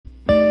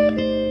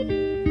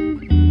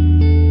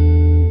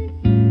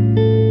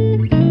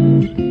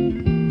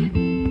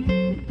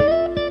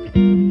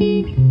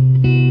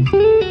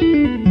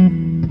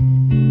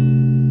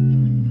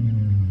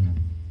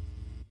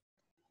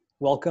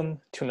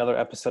Welcome to another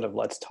episode of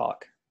Let's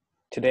Talk.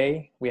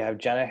 Today, we have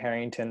Jana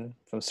Harrington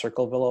from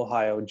Circleville,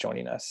 Ohio,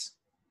 joining us.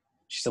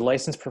 She's a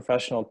licensed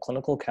professional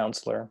clinical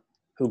counselor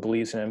who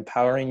believes in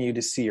empowering you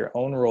to see your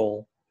own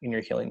role in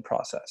your healing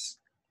process.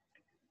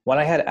 When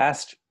I had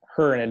asked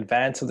her in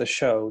advance of the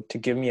show to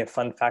give me a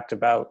fun fact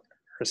about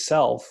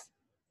herself,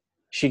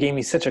 she gave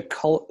me such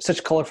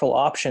colorful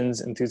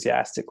options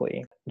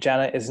enthusiastically.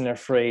 Jana isn't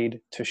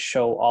afraid to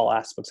show all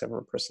aspects of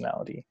her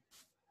personality.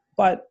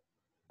 But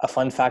a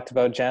fun fact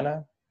about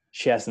Jana,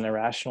 she has an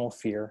irrational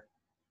fear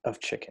of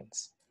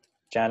chickens.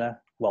 Jana,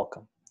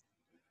 welcome.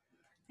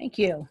 Thank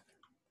you.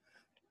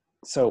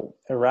 So,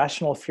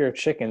 irrational fear of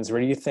chickens,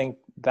 where do you think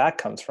that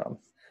comes from?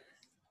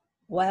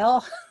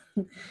 Well,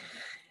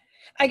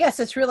 I guess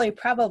it's really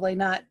probably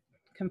not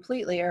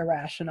completely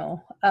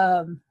irrational.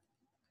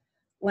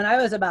 When I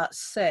was about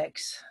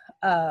 6,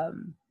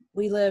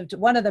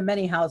 one of the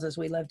many houses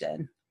we lived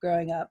in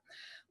growing up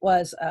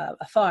was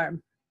a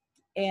farm.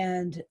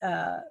 And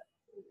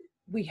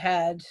we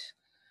had,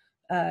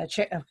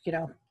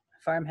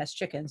 farm has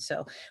chickens.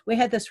 So we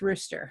had this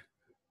rooster.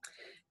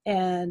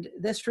 And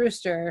this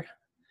rooster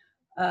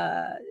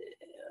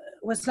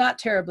was not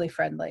terribly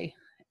friendly.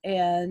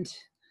 And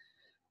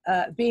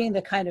being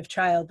the kind of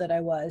child that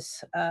I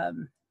was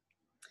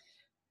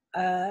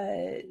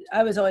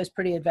always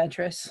pretty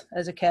adventurous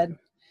as a kid.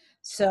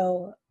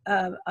 So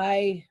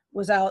I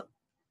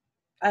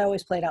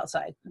always played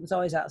outside. I was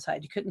always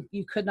outside.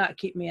 You could not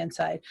keep me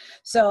inside.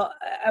 So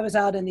I was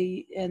out in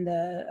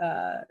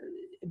the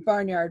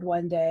barnyard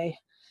one day,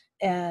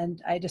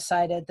 and I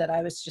decided that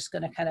I was just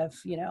going to kind of,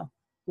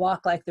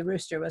 walk like the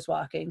rooster was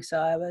walking. So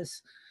I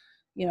was,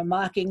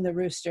 mocking the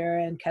rooster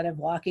and kind of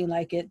walking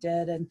like it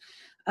did. And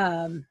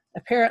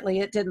apparently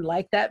it didn't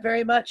like that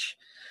very much.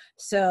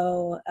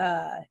 So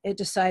it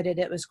decided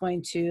it was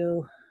going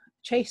to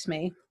chase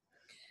me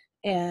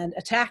and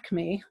attack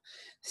me.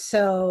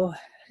 So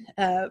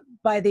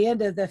by the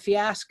end of the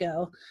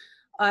fiasco,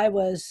 I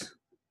was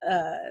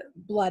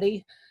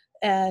bloody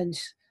and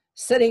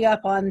sitting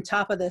up on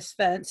top of this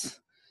fence.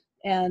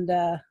 And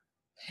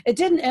it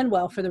didn't end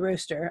well for the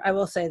rooster. I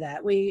will say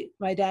that.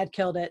 My dad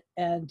killed it,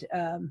 and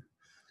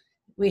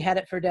we had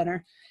it for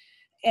dinner.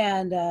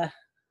 And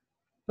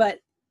but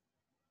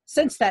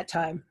since that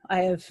time,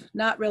 I've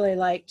not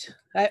liked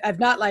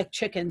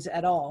chickens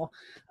at all.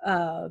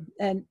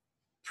 And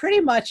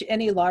pretty much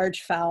any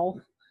large fowl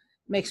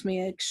makes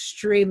me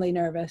extremely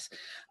nervous.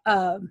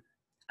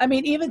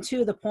 Even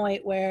to the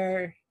point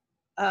where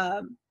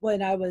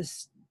when I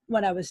was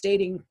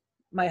dating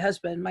my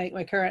husband,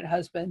 my current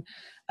husband,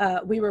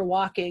 we were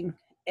walking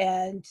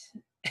and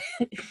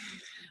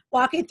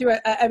walking through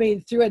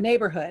a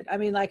neighborhood.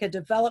 Like a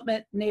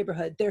development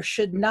neighborhood. There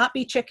should not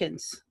be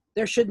chickens.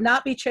 There should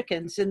not be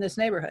chickens in this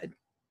neighborhood.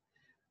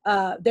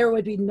 There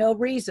would be no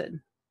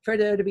reason for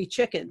there to be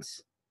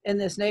chickens in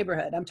this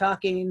neighborhood. I'm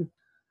talking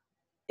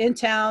in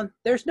town.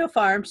 There's no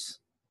farms.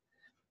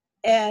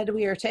 And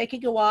we are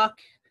taking a walk.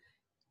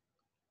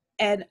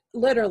 And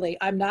literally,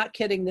 I'm not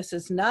kidding. This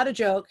is not a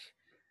joke.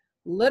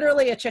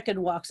 Literally, a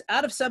chicken walks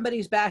out of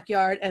somebody's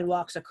backyard and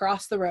walks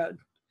across the road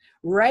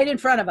right in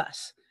front of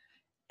us.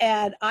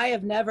 And I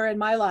have never in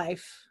my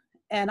life,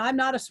 and I'm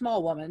not a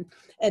small woman,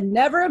 and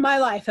never in my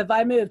life have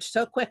I moved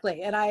so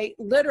quickly. And I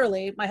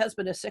literally, my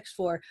husband is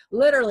 6'4",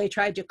 literally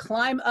tried to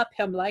climb up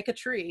him like a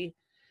tree.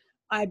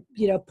 I'm,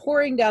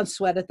 pouring down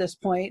sweat at this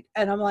point.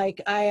 And I'm like,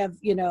 I have,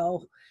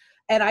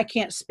 and I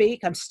can't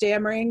speak. I'm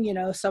stammering,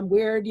 some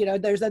weird,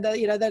 there's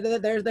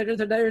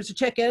a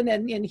chicken.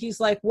 And he's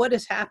like, what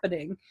is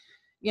happening?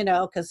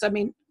 Because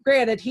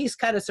granted, he's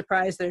kind of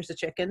surprised there's a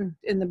chicken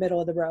in the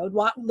middle of the road,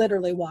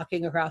 literally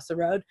walking across the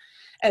road.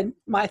 And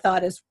my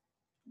thought is,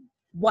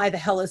 why the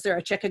hell is there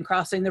a chicken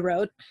crossing the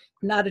road?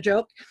 Not a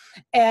joke.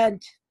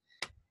 And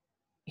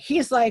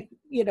he's like,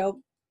 we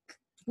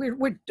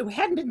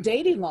hadn't been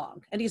dating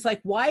long. And he's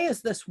like, why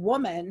is this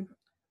woman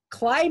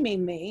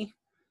climbing me,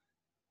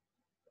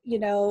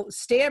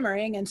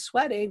 stammering and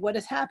sweating? What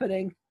is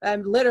happening?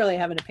 I'm literally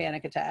having a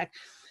panic attack.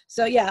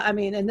 So yeah,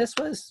 and this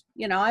was,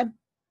 I'm,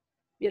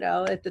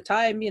 at the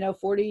time,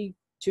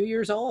 42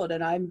 years old,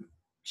 and I'm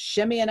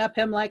shimmying up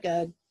him like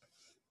a,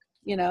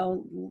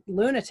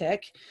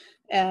 lunatic.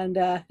 And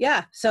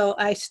so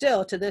I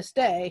still, to this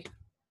day,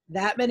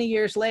 that many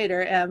years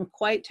later, am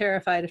quite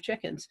terrified of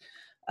chickens.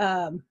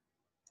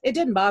 It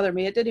didn't bother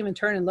me. It didn't even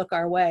turn and look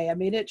our way.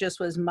 It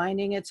just was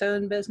minding its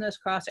own business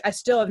crossing. I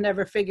still have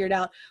never figured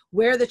out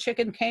where the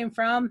chicken came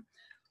from,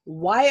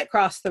 why it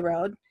crossed the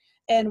road,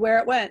 and where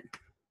it went.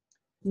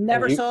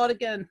 Never saw it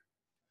again.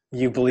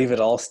 You believe it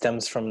all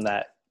stems from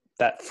that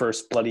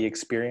first bloody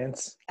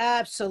experience?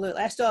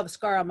 Absolutely. I still have a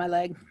scar on my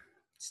leg.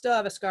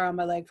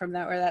 From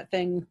that, where that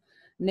thing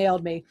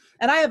nailed me.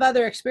 And I have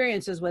other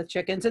experiences with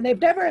chickens, and they've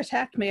never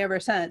attacked me ever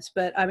since.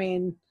 But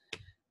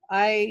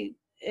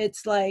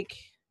it's like,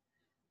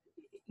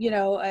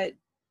 I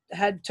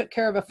took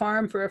care of a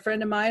farm for a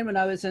friend of mine when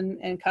I was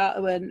in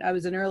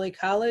early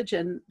college.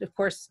 And of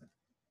course,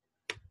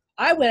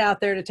 I went out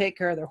there to take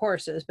care of their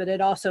horses, but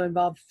it also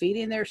involved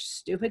feeding their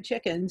stupid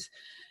chickens.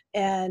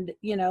 And,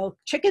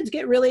 chickens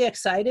get really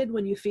excited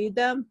when you feed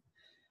them.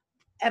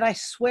 And I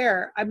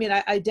swear, I mean,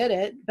 I did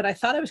it, but I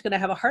thought I was going to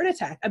have a heart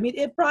attack. I mean,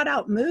 it brought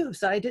out moves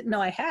that I didn't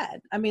know I had.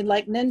 I mean,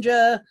 like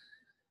ninja,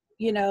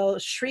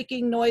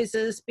 shrieking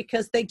noises,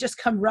 because they just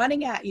come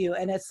running at you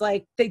and it's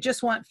like they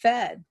just want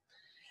fed.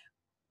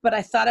 But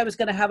I thought I was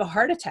going to have a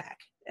heart attack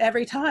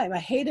every time. I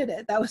hated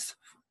it. That was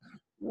the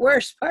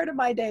worst part of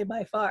my day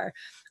by far.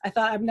 I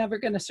thought I'm never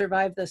going to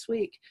survive this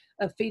week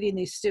of feeding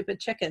these stupid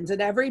chickens.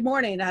 And every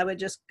morning I would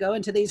just go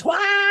into these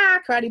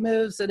karate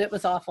moves, and it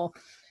was awful.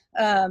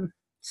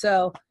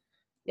 So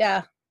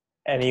yeah.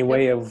 Any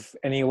way of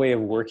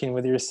working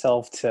with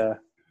yourself to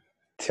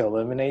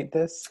eliminate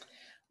this?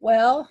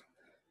 Well,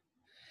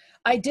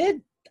 I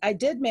did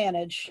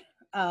manage.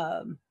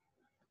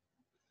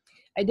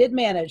 I did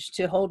manage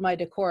to hold my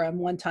decorum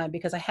one time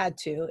because I had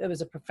to. It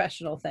was a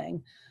professional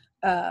thing.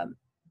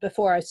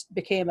 Before I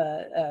became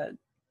a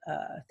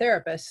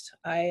therapist,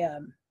 I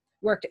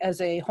worked as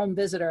a home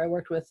visitor. I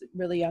worked with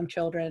really young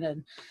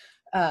children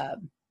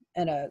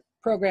and a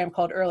program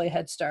called Early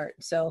Head Start.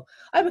 So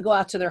I would go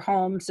out to their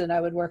homes and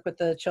I would work with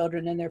the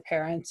children and their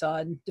parents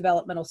on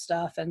developmental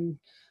stuff. And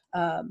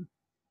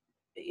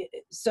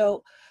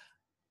so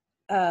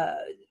I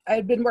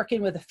had been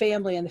working with a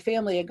family, and the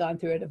family had gone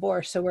through a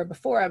divorce. So where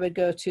before I would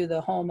go to the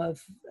home of,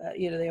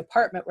 the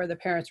apartment where the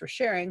parents were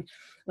sharing,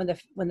 when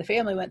the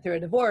family went through a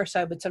divorce,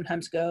 I would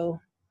sometimes go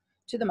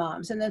to the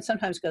moms and then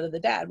sometimes go to the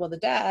dad. Well, the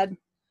dad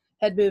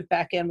had moved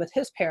back in with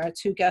his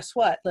parents, who, guess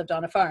what, lived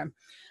on a farm,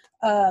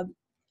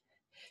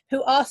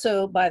 who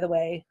also, by the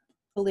way,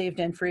 believed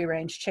in free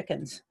range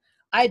chickens.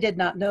 I did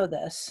not know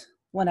this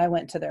when I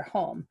went to their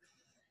home.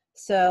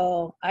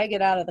 So I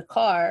get out of the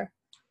car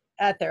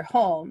at their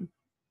home.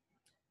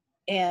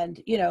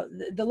 And,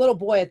 the little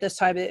boy at this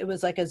time, it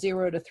was like a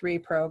 0 to 3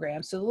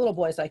 program. So the little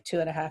boy's like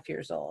 2.5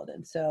 years old.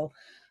 And so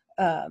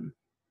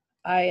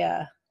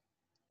I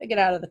get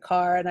out of the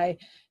car and I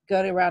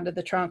go around to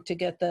the trunk to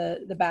get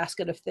the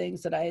basket of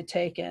things that I had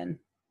taken.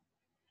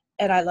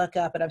 And I look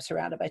up and I'm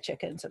surrounded by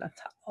chickens. And I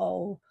thought,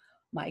 oh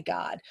my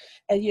God.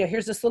 And,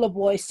 here's this little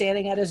boy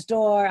standing at his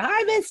door.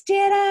 Hi, Miss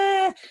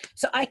Jana.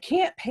 So I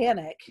can't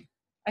panic.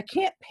 I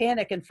can't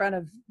panic in front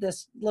of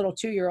this little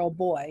 2-year-old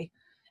boy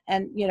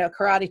and,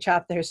 karate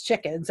chop there's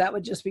chickens. That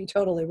would just be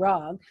totally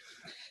wrong.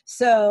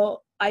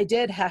 So I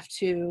did have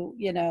to,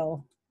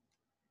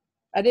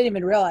 I didn't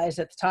even realize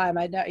at the time,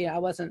 I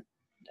wasn't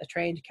a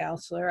trained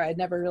counselor. I'd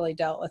never really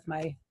dealt with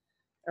my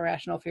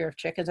irrational fear of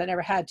chickens. I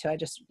never had to. I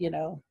just,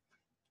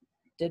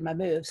 did my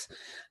moves.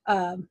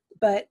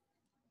 But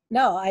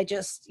no, I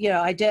just,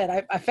 I did.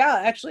 I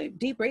found actually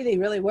deep breathing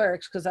really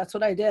works, because that's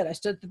what I did. I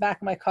stood at the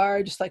back of my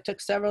car, just like took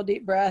several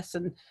deep breaths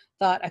and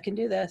thought, I can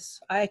do this.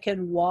 I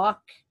can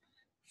walk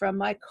from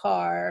my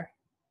car,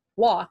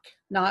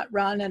 not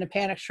run in a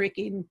panic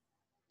shrieking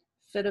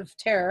fit of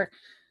terror.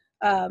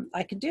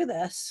 I could do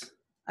this.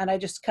 And I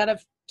just kind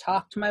of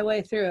talked my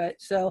way through it.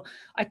 So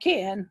I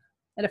can,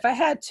 and if I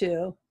had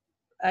to,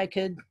 I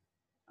could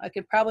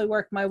probably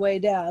work my way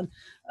down.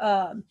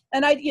 And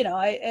I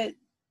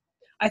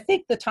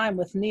think the time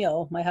with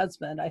Neil, my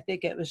husband, I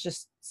think it was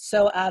just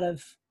so I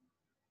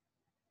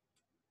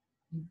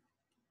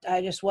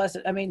just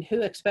wasn't,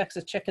 who expects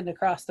a chicken to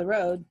cross the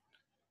road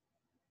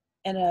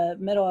in the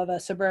middle of a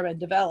suburban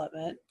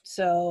development?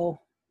 So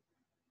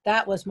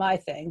that was my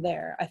thing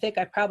there. I think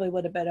I probably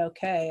would have been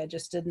okay. I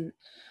just didn't.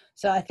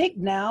 So I think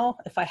now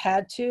if I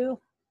had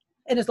to,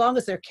 and as long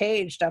as they're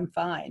caged, I'm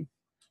fine.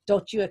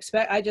 Don't you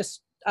expect,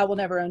 I will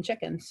never own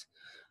chickens.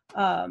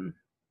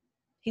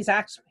 He's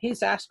asked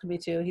me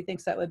to. He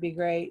thinks that would be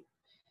great.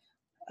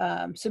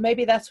 So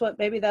maybe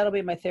that'll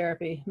be my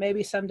therapy.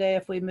 Maybe someday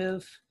if we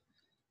move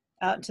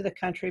out into the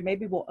country,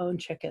 maybe we'll own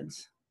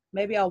chickens.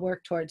 Maybe I'll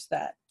work towards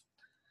that.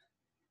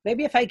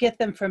 Maybe if I get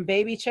them from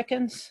baby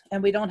chickens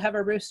and we don't have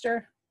a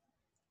rooster,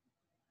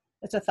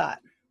 it's a thought.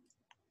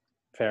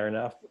 Fair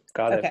enough.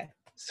 Got Okay. it.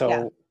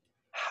 So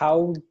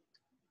how,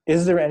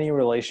 is there any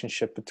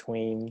relationship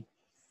between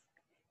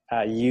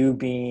you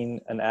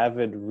being an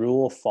avid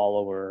rule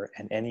follower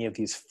and any of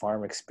these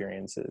farm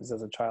experiences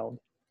as a child?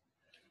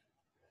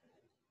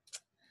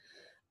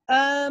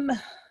 I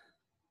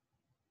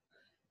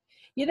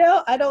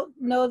don't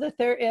know that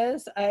there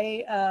is.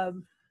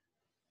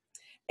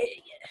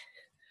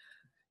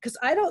 Because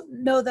I don't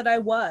know that I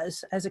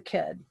was as a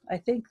kid. I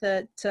think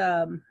that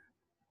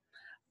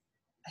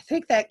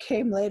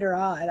came later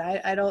on.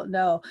 I don't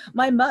know.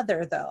 My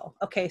mother, though.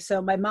 Okay,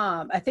 so my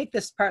mom. I think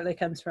this partly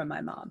comes from my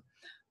mom.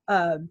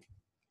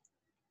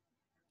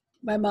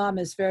 My mom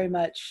is very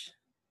much,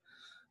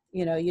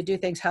 you do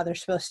things how they're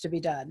supposed to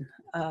be done.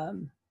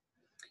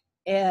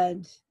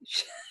 And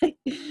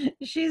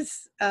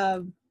she's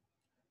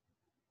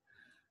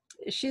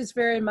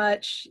very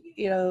much,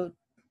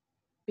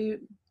 be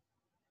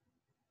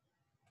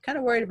kind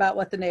of worried about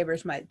what the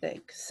neighbors might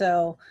think.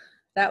 So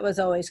that was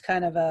always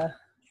kind of a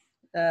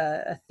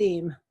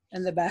theme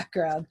in the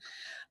background,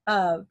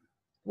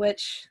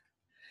 which,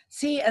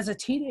 see, as a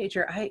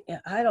teenager,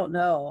 I don't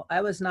know.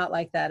 I was not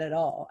like that at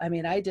all.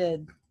 I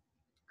did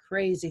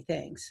crazy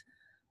things.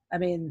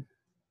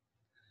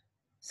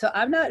 So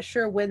I'm not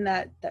sure when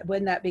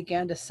that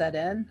began to set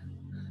in.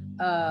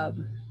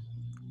 Um,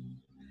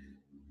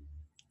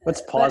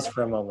 Let's but pause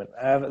for a moment.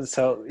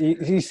 So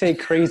you say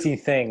crazy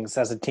things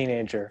as a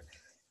teenager.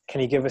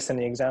 Can you give us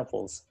any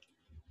examples?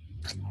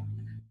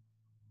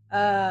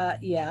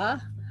 yeah.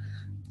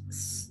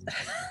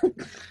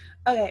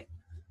 Okay.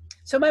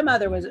 So my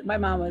mom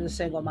was a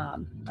single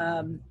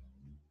mom.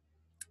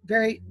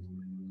 Very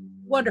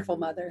wonderful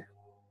mother.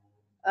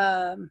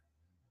 Um,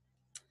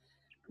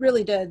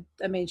 really did.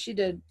 I mean, she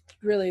did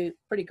really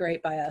pretty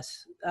great by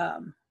us.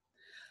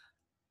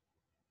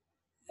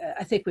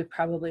 I think we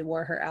probably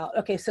wore her out.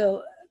 Okay,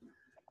 so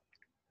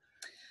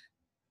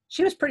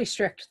she was pretty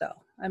strict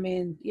though. I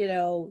mean,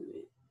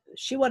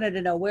 she wanted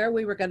to know where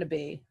we were going to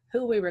be,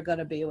 who we were going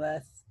to be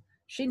with.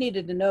 She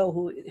needed to know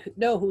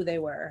who they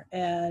were,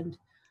 and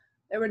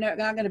there were not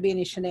going to be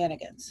any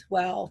shenanigans.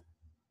 Well,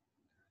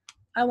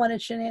 I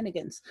wanted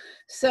shenanigans,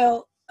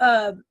 so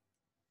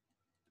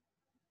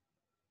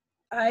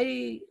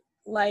I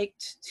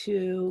liked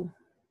to,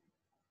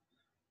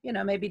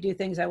 maybe do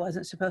things I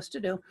wasn't supposed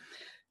to do.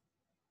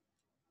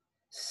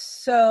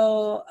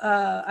 So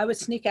I would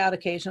sneak out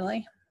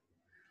occasionally.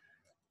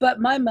 But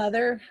my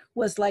mother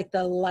was like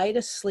the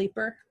lightest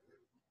sleeper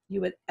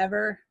you would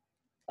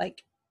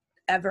like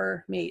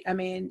ever meet. I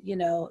mean,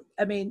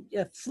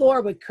 the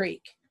floor would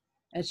creak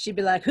and she'd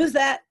be like, "Who's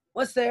that?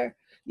 What's there?"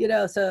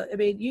 So I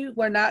mean, you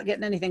were not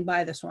getting anything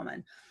by this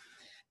woman.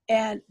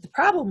 And the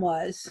problem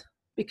was,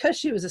 because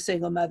she was a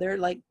single mother,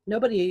 like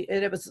nobody,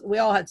 and we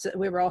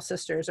were all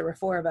sisters. There were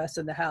 4 of us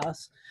in the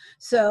house.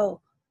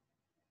 So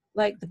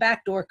like the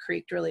back door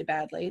creaked really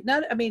badly.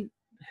 None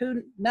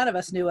of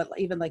us knew what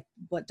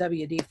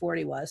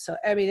WD-40 was. So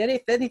I mean,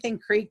 if anything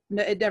creaked,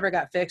 it never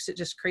got fixed. It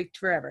just creaked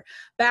forever.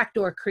 Back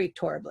door creaked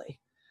horribly.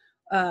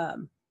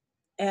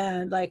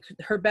 And like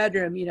her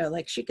bedroom,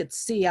 like she could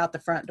see out the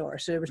front door.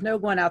 So there was no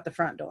going out the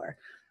front door.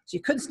 So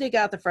you couldn't sneak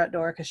out the front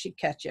door because she'd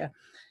catch you.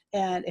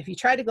 And if you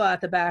tried to go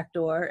out the back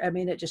door, I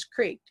mean, it just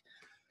creaked.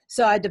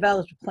 So I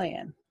developed a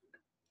plan.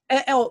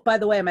 And, oh, by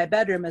the way, my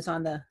bedroom is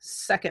on the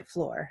 2nd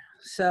floor.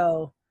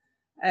 So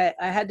I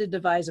had to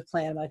devise a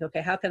plan. I'm like,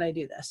 okay, how can I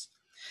do this?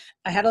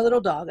 I had a little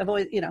dog. I've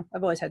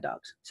always had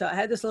dogs. So I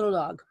had this little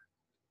dog.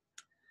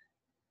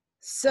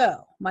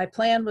 So my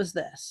plan was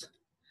this.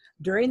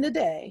 During the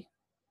day,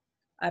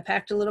 I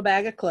packed a little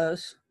bag of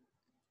clothes,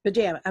 a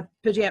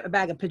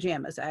bag of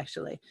pajamas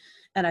actually,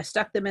 and I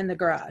stuck them in the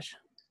garage.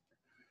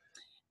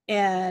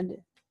 And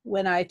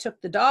when I took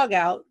the dog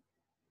out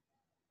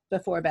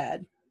before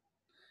bed,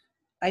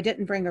 I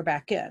didn't bring her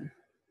back in,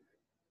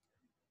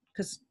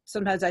 because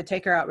sometimes I'd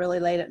take her out really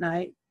late at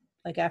night,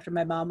 like after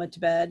my mom went to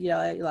bed,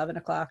 at 11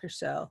 o'clock or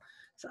so.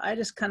 So I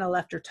just kind of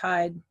left her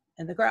tied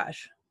in the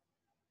garage.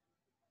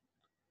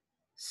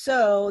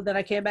 So then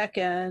I came back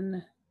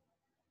in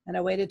and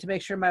I waited to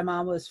make sure my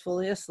mom was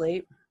fully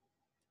asleep.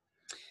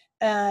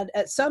 And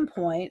at some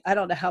point, I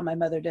don't know how my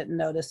mother didn't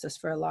notice this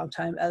for a long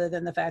time, other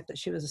than the fact that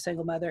she was a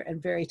single mother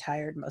and very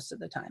tired most of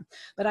the time.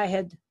 But I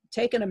had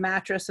taken an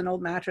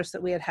old mattress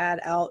that we had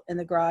out in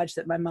the garage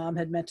that my mom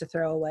had meant to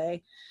throw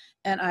away,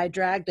 and I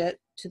dragged it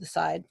to the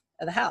side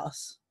of the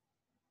house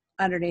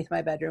underneath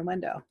my bedroom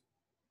window.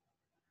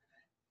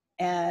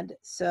 And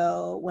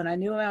so when I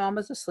knew my mom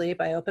was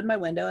asleep, I opened my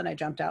window and I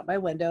jumped out my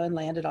window and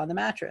landed on the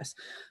mattress.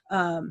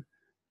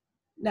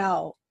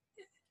 Now,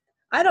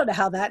 I don't know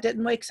how that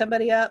didn't wake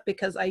somebody up,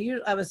 because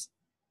I was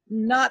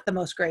not the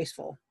most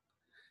graceful.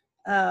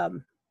 I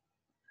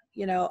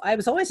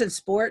was always in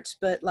sports,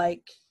 but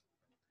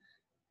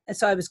and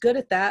so I was good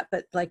at that,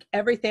 but like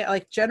everything,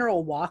 like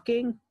general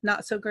walking,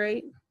 not so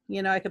great.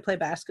 I could play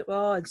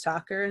basketball and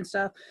soccer and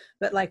stuff,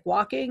 but like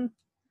walking,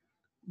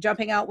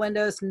 jumping out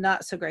windows,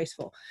 not so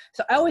graceful.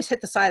 So I always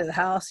hit the side of the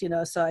house,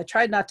 so I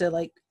tried not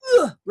to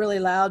really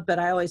loud, but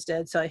I always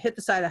did. So I hit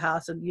the side of the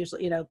house and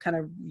usually, kind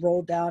of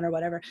rolled down or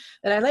whatever.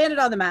 And I landed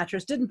on the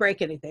mattress, didn't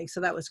break anything.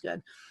 So that was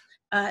good.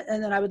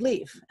 And then I would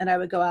leave and I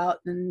would go out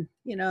and,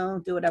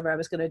 do whatever I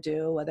was going to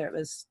do, whether it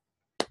was,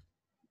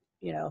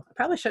 I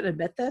probably shouldn't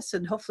admit this,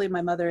 and hopefully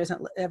my mother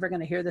isn't ever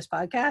going to hear this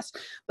podcast,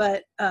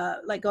 but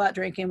like go out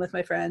drinking with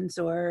my friends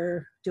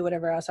or do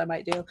whatever else I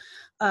might do.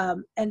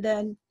 And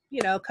then,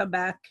 come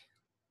back,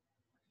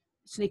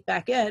 sneak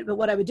back in. But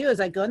what I would do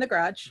is I'd go in the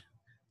garage,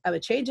 I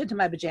would change into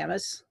my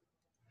pajamas,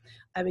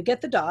 I would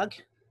get the dog,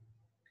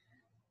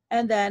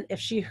 and then if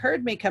she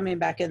heard me coming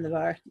back in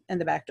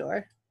the back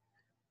door,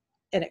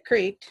 and it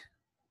creaked,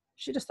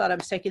 she just thought I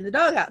was taking the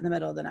dog out in the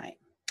middle of the night.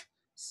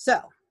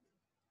 So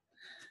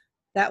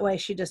that way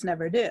she just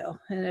never do.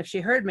 And if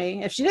she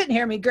didn't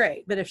hear me,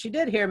 great. But if she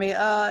did hear me,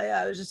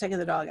 yeah, I was just taking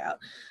the dog out.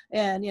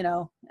 And,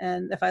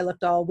 and if I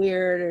looked all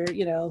weird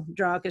or,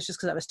 drunk, it's just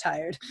because I was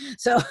tired.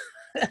 So,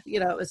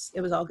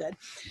 it was all good.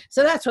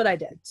 So that's what I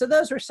did. So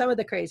those were some of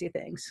the crazy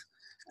things.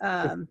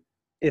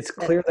 It's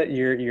clear that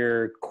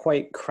you're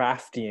quite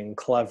crafty and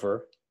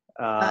clever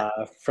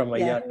from a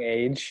young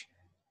age.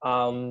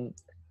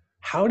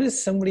 How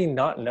does somebody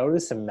not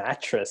notice a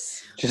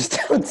mattress just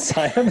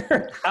outside of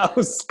their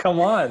house? Come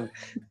on.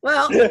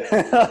 Well,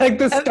 Like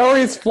the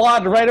story's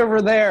flawed right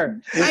over there.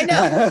 I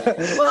know.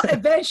 Well,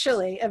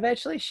 eventually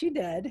she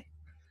did.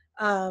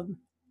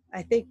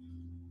 I think,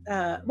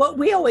 well,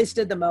 we always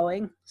did the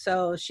mowing,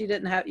 so she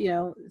didn't have,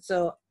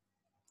 so,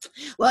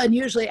 well, and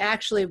usually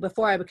actually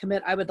before I would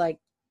commit, I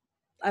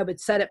would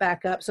set it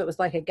back up so it was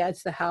like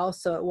against the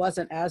house, so it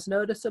wasn't as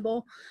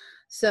noticeable.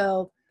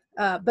 So,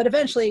 but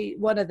eventually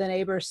one of the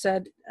neighbors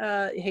said,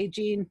 hey,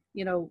 Jean,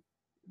 do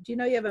you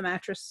know you have a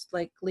mattress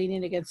like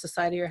leaning against the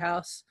side of your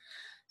house?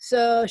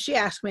 So she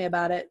asked me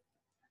about it.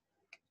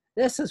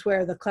 This is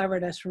where the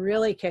cleverness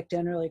really kicked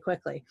in really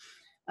quickly.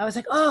 I was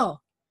like, oh,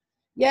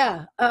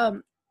 yeah.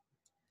 Well,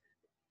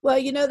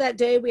 that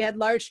day we had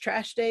large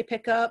trash day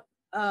pickup.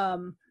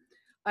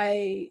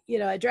 I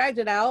dragged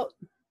it out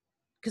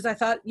because I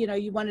thought,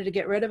 you wanted to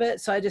get rid of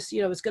it. So I just,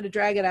 was going to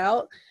drag it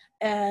out.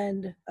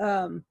 And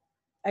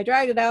I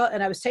dragged it out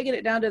and I was taking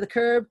it down to the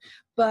curb,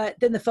 but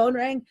then the phone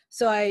rang.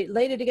 So I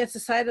laid it against the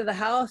side of the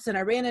house and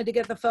I ran in to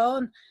get the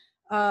phone.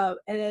 And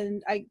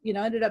then I,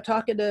 ended up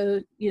talking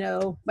to,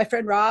 my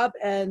friend Rob,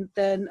 and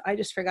then I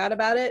just forgot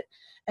about it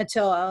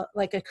until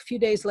like a few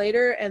days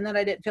later. And then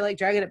I didn't feel like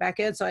dragging it back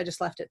in. So I just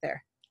left it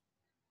there.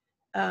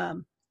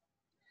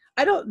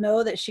 I don't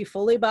know that she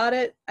fully bought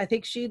it. I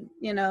think she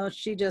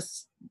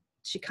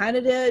kind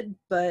of did,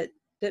 but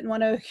didn't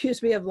want to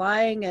accuse me of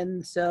lying.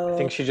 And so I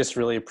think she just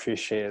really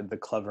appreciated the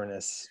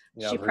cleverness.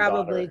 She of her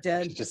probably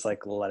daughter. did. She just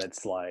like let it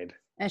slide.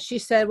 And she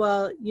said,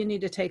 well, you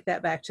need to take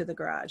that back to the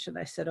garage. And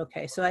I said,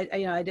 okay. So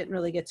I didn't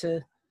really get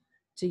to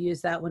use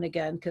that one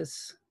again,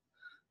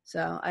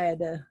 so I had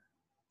to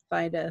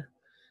find a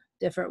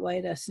different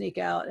way to sneak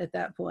out at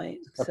that point.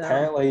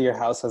 Apparently your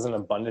house has an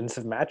abundance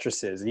of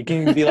mattresses. You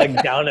can be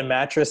like down a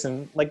mattress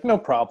and like, no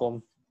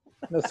problem,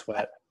 no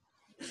sweat.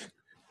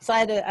 So I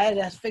had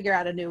to figure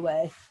out a new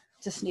way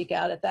to sneak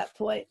out at that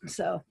point.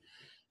 So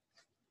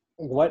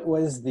what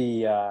was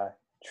the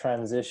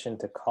transition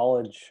to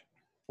college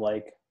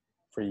like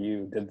for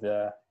you? Did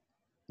the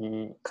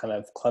kind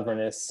of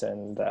cleverness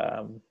and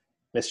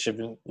mischief,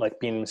 like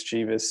being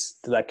mischievous,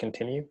 did that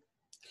continue?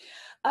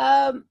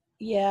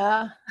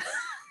 Yeah.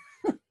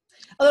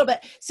 A little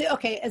bit. See,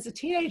 okay, as a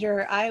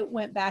teenager, I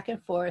went back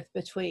and forth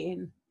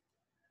between,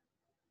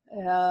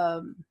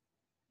 my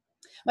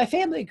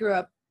family grew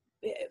up,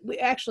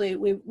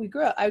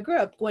 I grew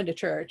up going to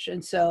church.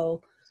 And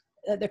so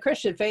the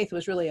Christian faith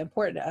was really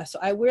important to us. So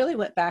I really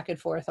went back and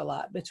forth a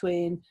lot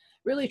between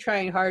really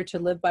trying hard to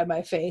live by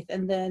my faith.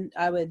 And then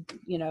I would,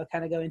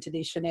 kind of go into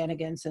these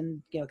shenanigans and,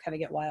 kind of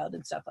get wild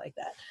and stuff like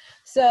that.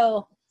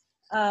 So,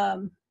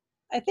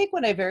 I think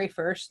when I very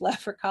first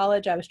left for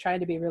college, I was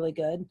trying to be really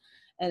good,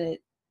 and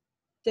it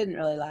didn't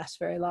really last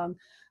very long.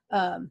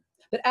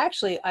 But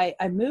actually I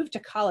moved to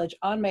college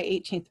on my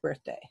 18th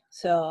birthday.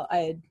 So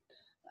it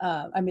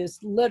was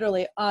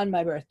literally on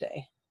my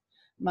birthday.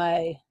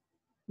 My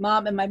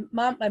mom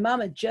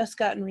had just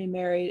gotten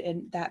remarried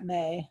in that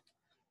May,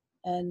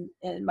 and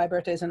my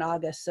birthday's in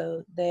August.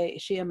 So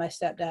she and my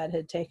stepdad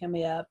had taken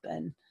me up,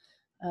 and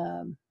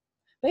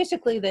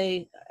basically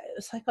it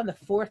was like on the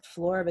 4th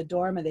floor of a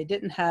dorm, and they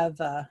didn't have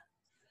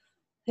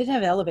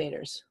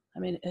elevators. I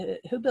mean,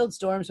 who builds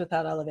dorms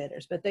without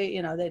elevators? But they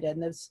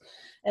didn't.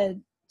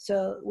 And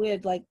so we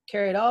had like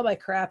carried all my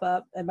crap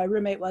up, and my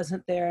roommate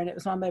wasn't there, and it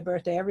was on my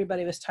birthday.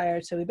 Everybody was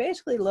tired. So we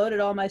basically loaded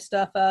all my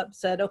stuff up,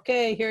 said,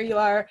 okay, here you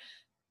are.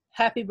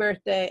 Happy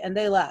birthday. And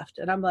they left.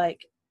 And I'm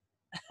like,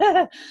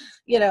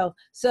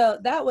 so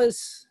that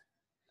was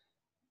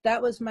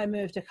my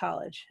move to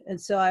college.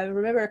 And so I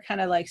remember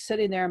kind of like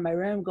sitting there in my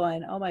room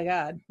going, oh my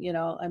God,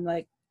 I'm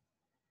like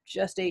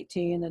just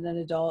 18 and an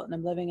adult, and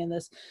I'm living in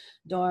this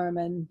dorm,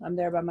 and I'm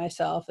there by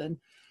myself. And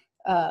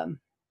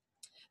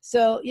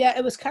so, yeah,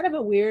 it was kind of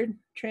a weird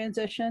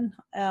transition.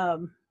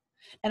 And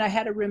I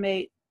had a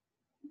roommate.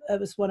 It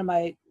was one of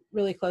my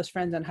really close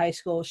friends in high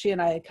school. She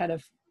and I had kind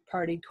of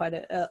partied quite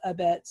a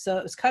bit. So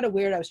it was kind of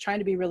weird. I was trying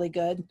to be really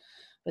good,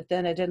 but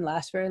then it didn't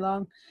last very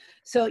long.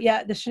 So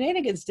yeah, the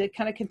shenanigans did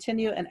kind of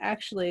continue. And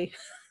actually,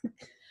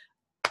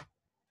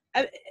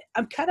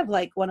 I'm kind of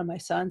like one of my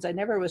sons. I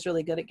never was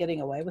really good at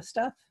getting away with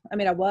stuff. I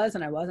mean, I was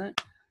and I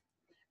wasn't.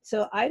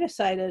 So I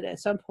decided at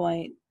some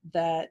point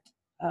that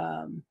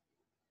I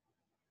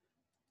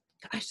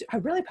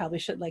really probably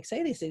shouldn't like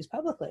say these things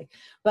publicly,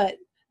 but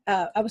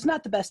I was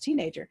not the best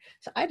teenager.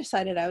 So I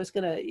decided I was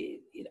going to,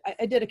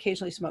 I did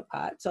occasionally smoke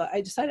pot. So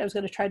I decided I was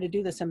going to try to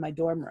do this in my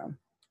dorm room.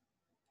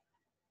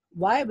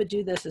 Why I would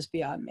do this is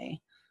beyond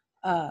me.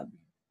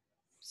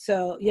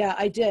 So yeah,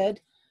 I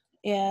did.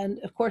 And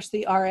of course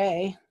the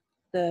RA,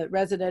 the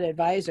resident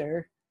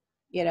advisor,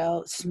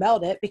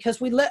 smelled it,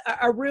 because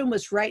our room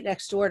was right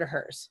next door to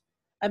hers.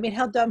 I mean,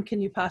 how dumb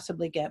can you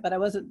possibly get? But I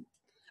was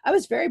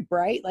very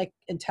bright, like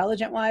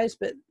intelligent wise,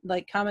 but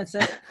like common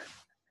sense,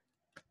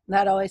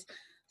 not always.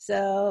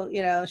 So,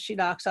 she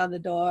knocks on the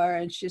door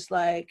and she's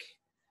like,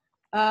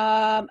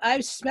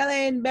 I'm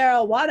smelling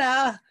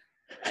marijuana.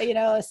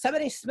 Is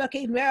somebody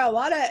smoking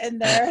marijuana in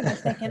there? And I'm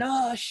thinking,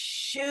 oh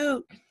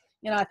shoot,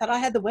 I thought I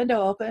had the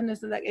window open.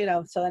 Isn't that,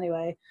 so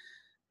anyway,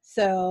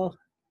 so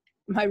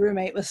my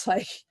roommate was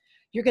like,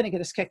 you're going to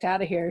get us kicked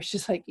out of here.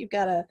 She's like, you've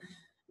got to,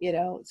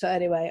 so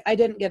anyway, I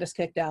didn't get us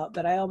kicked out,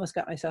 but I almost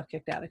got myself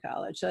kicked out of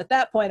college. So at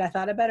that point I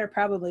thought I better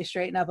probably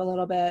straighten up a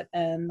little bit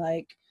and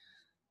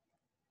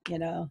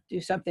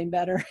do something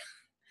better.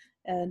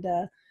 And,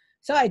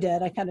 so I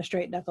did. I kind of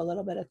straightened up a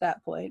little bit at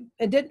that point.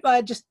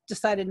 I just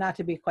decided not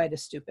to be quite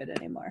as stupid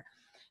anymore.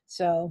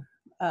 So,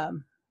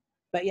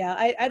 but yeah,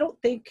 I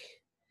don't think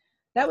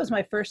that was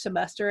my first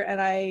semester, and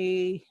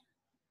I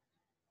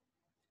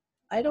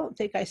don't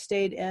think I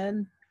stayed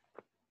in.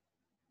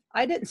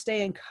 I didn't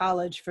stay in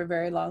college for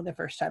very long the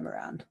first time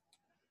around.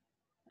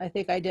 I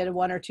think I did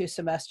 1 or 2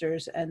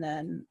 semesters and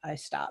then I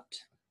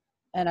stopped.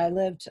 And I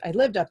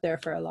lived up there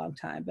for a long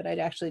time, but I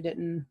actually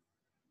didn't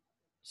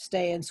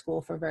stay in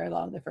school for very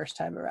long the first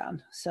time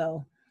around.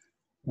 So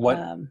what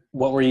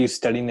were you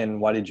studying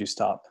and why did you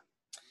stop?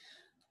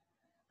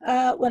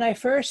 When I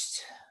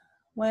first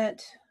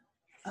went,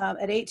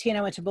 at 18,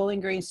 I went to Bowling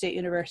Green State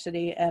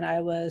University, and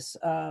I was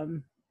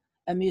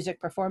a music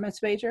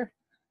performance major.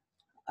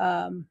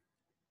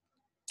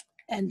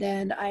 And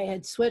then I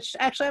had switched.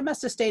 Actually, I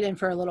must have stayed in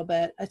for a little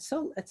bit. It's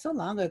so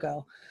long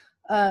ago.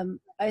 I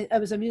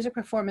was a music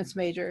performance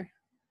major,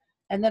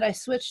 and then I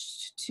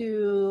switched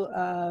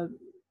to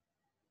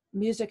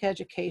music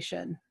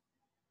education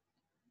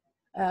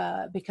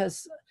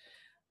because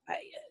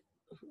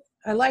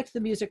I liked the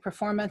music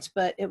performance,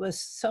 but it was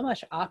so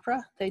much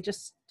opera. They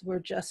just were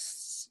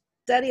just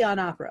steady on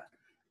opera.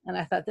 And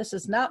I thought, this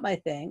is not my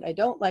thing. I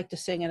don't like to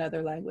sing in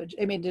other language.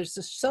 I mean, there's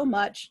just so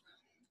much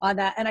on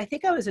that. And I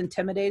think I was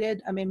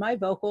intimidated. I mean, my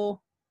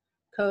vocal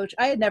coach,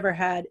 I had never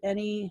had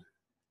a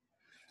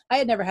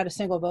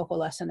single vocal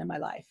lesson in my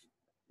life.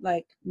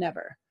 Like,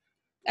 never.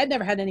 I'd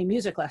never had any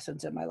music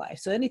lessons in my life.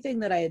 So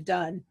anything that I had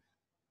done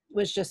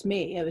was just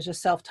me. It was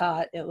just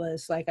self-taught. It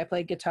was like I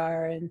played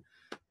guitar and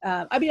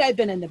I'd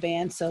been in the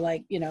band, so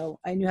I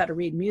knew how to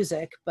read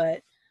music,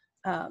 but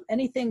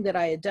anything that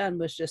I had done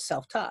was just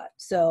self-taught.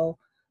 So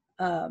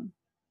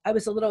I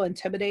was a little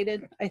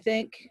intimidated, I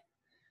think,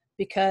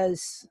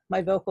 because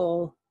my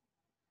vocal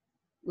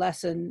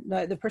lesson,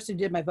 the person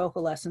who did my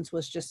vocal lessons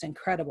was just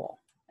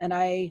incredible. And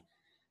I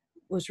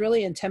was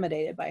really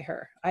intimidated by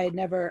her. I'd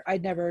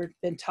never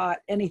been taught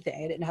anything.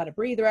 I didn't know how to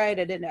breathe right.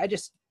 I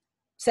just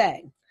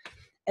sang.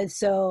 And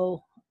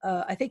so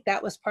I think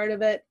that was part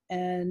of it.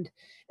 And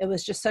it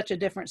was just such a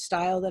different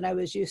style than I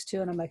was used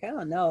to. And I'm like, I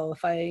don't know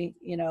if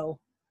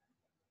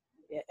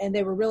and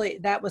they were really,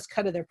 that was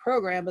kind of their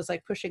program, was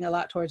like pushing a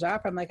lot towards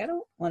opera. I'm like, I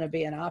don't want to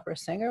be an opera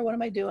singer. What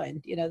am I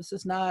doing? This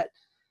is not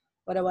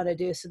what I want to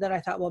do. So then I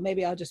thought, well,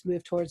 maybe I'll just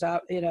move towards,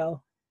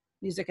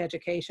 music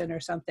education or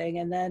something.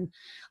 And then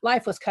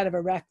life was kind of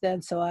a wreck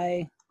then. So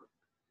I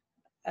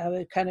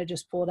would kind of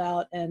just pulled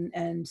out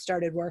and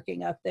started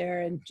working up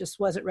there and just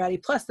wasn't ready.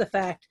 Plus the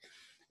fact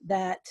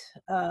that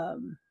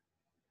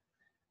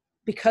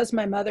because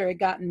my mother had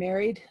gotten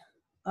married,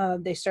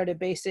 they started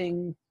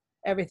basing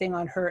everything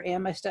on her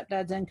and my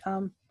stepdad's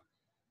income.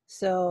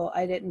 So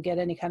I didn't get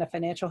any kind of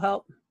financial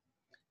help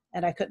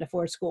and I couldn't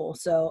afford school.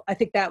 So I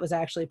think that was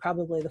actually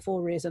probably the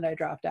full reason I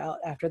dropped out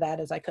after that,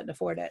 is I couldn't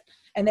afford it.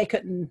 And they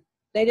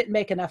didn't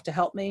make enough to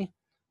help me,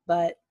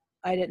 but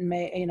I didn't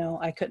make,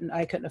 I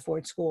couldn't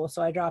afford school.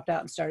 So I dropped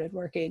out and started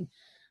working,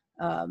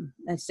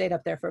 and stayed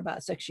up there for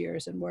about 6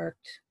 years and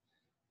worked.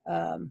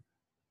 And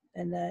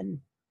then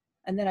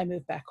I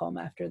moved back home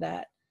after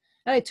that.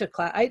 And I took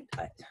class.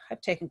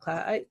 I've taken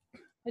class. I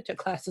took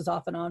classes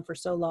off and on for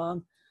so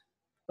long.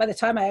 By the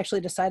time I actually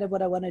decided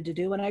what I wanted to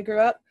do when I grew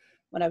up,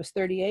 when I was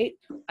 38,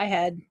 I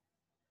had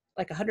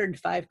like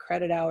 105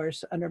 credit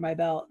hours under my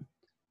belt.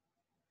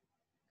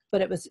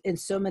 But it was in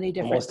so many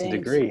different things.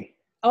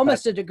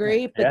 Almost a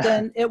degree, but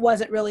then it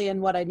wasn't really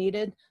in what I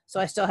needed. So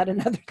I still had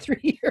another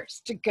 3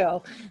 years to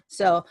go.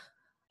 So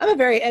I'm a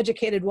very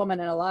educated woman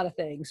in a lot of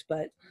things,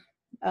 but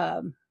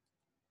I'm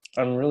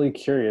really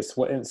curious.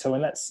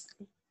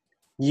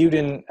 You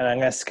didn't, and I'm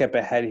going to skip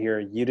ahead here.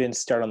 You didn't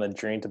start on the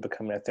journey to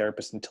becoming a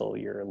therapist until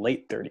your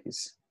late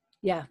 30s.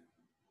 Yeah.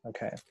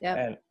 Okay.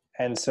 Yeah.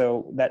 And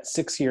so that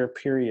 6-year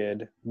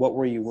period, what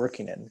were you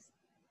working in?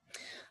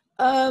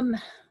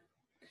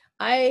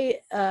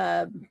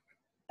 At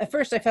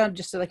first I found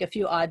just like a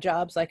few odd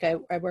jobs. Like I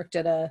worked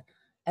at a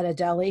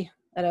deli,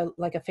 at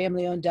a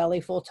family owned deli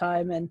full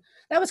time. And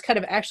that was kind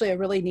of actually a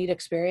really neat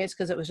experience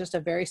because it was just a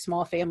very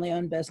small family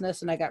owned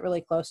business. And I got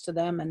really close to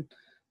them and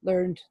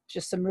learned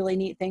just some really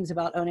neat things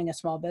about owning a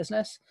small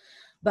business.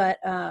 But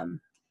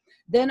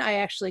then I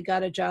actually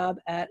got a job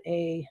at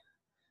a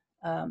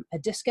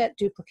diskette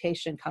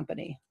duplication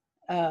company.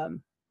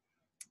 And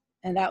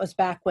that was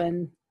back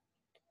when,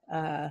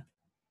 there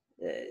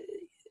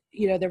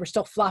were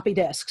still floppy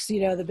disks,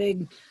 the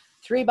big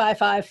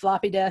 3x5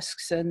 floppy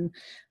disks. And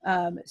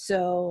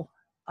so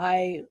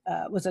I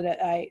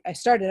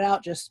started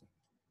out just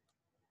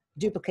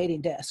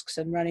duplicating disks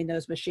and running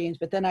those machines,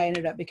 but then I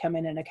ended up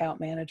becoming an account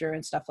manager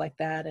and stuff like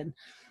that. And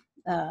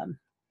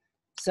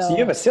so you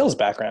have a sales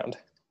background.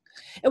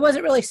 It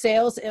wasn't really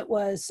sales. It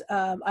was,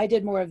 I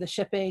did more of the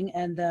shipping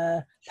and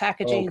the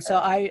packaging. Okay. So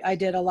I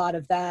did a lot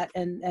of that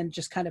and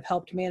just kind of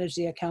helped manage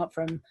the account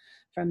from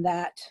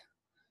that,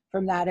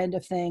 from that end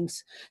of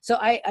things. So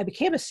I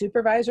became a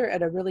supervisor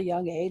at a really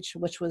young age,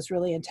 which was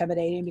really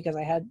intimidating because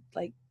I had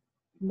like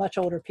much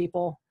older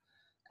people,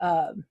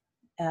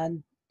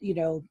 and, you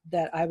know,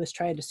 that I was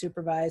trying to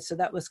supervise. So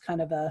that was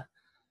kind of a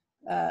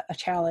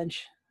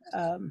challenge.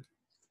 Um,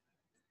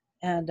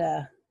 and,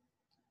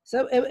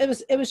 So it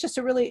was just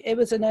it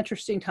was an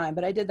interesting time,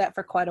 but I did that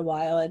for quite a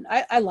while and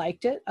I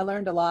liked it. I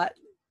learned a lot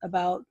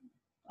about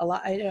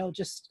you know,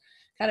 just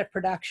kind of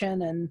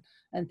production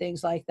and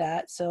things like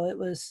that. So it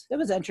was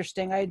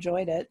interesting. I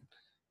enjoyed it.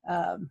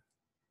 Um,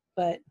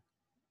 but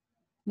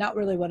not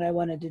really what I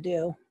wanted to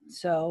do.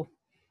 So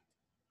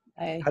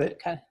I How did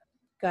kind of,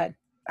 go ahead.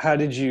 how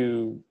did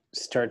you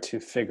start to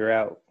figure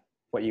out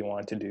what you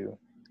wanted to do?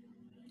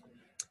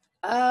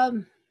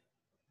 Um,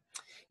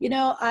 you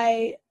know,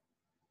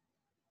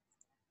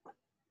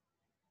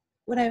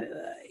 when I,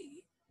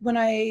 when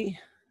I,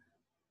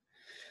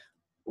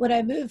 when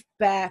I moved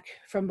back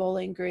from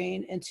Bowling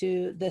Green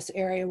into this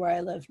area where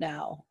I live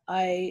now,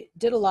 I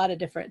did a lot of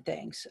different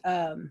things.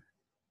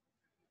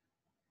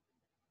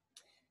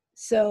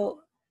 So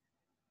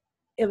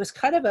it was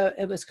kind of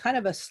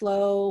a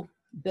slow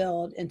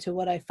build into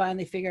what I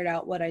finally figured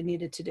out what I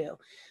needed to do.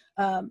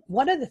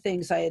 One of the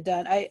things I had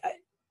done, I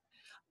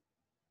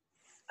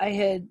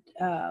had,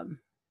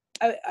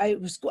 I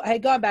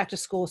had gone back to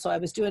school, so I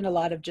was doing a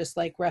lot of just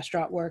like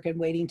restaurant work and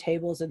waiting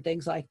tables and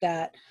things like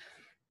that.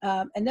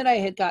 And then I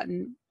had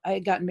gotten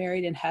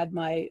married and had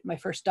my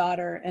first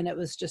daughter, and it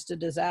was just a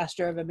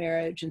disaster of a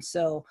marriage. And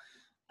so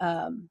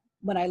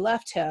when I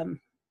left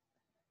him,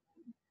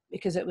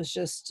 because it was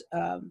just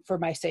for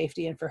my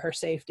safety and for her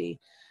safety,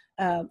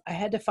 I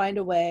had to find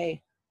a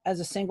way as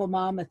a single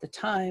mom at the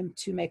time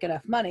to make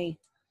enough money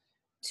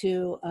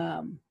to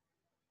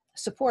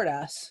support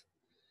us.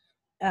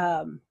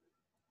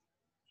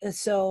 And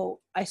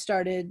so I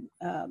started,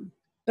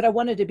 but I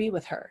wanted to be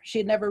with her. She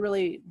had never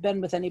really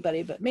been with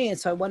anybody but me. And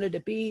so I wanted to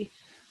be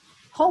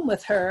home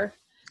with her.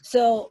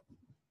 So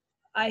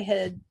I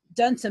had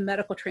done some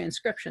medical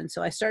transcription.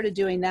 So I started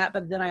doing that,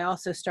 but then I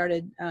also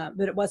started,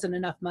 but it wasn't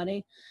enough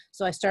money.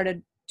 So I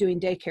started doing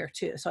daycare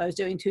too. So I was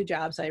doing two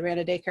jobs. I ran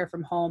a daycare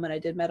from home and I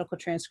did medical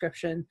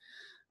transcription.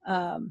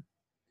 And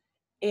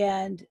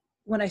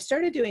when I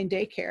started doing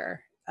daycare,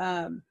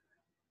 I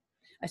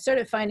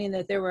started finding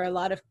that there were a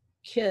lot of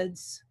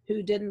kids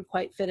who didn't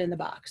quite fit in the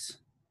box,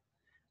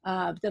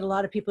 that a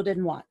lot of people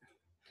didn't want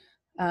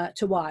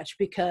to watch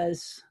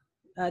because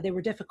they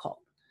were difficult.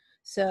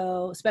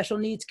 So special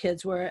needs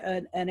kids were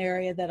an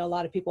area that a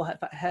lot of people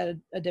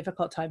had a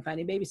difficult time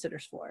finding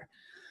babysitters for.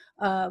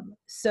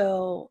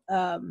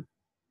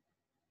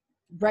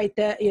 Right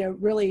there, you know,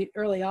 really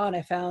early on,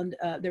 I found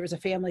there was a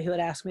family who had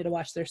asked me to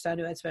watch their son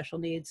who had special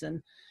needs,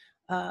 and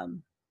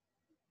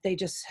they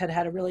just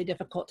had a really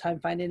difficult time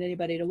finding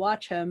anybody to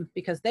watch him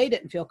because they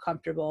didn't feel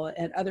comfortable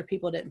and other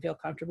people didn't feel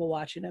comfortable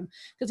watching him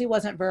because he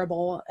wasn't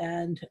verbal,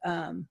 and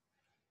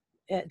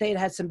they'd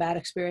had some bad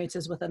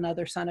experiences with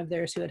another son of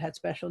theirs who had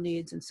special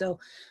needs. And so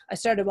I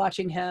started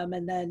watching him,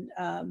 and then,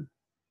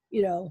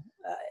 you know,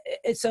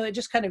 so it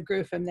just kind of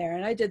grew from there.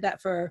 And I did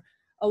that for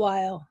a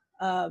while.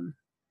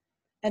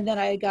 And then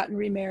I had gotten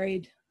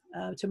remarried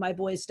to my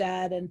boy's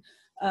dad. And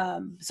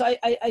so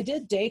I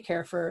did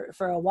daycare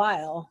for a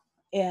while.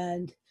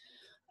 And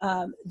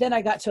then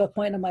I got to a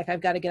point, I'm like, I've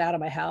got to get out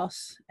of my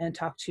house and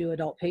talk to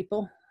adult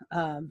people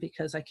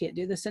because I can't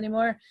do this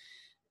anymore.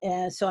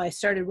 And so I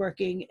started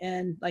working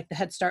in like the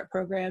Head Start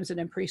programs and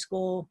in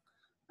preschool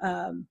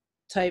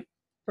type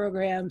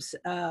programs,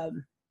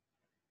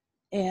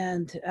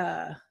 and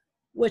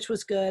which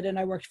was good. And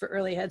I worked for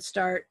Early Head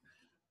Start.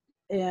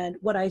 And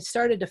what I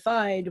started to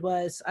find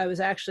was I was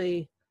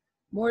actually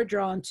more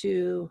drawn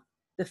to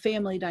the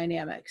family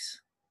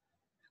dynamics.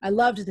 I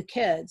loved the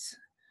kids,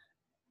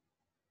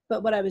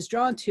 but what I was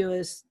drawn to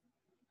is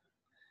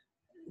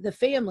the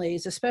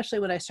families, especially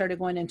when I started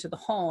going into the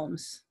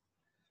homes,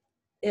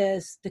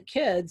 is the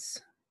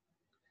kids.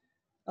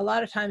 A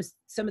lot of times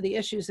some of the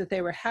issues that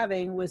they were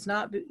having was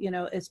not, you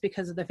know, it's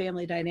because of the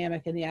family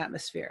dynamic and the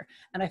atmosphere.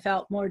 And I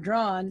felt more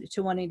drawn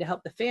to wanting to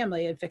help the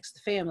family and fix the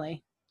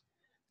family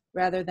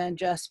rather than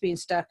just being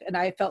stuck. And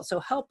I felt so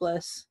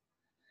helpless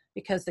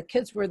because the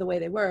kids were the way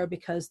they were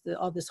because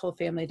all this whole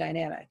family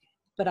dynamic.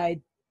 But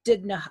I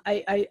didn't know,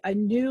 I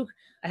knew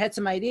I had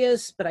some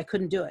ideas, but I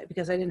couldn't do it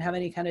because I didn't have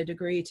any kind of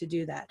degree to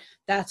do that.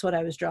 That's what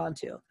I was drawn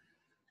to.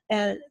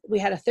 And we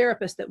had a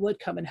therapist that would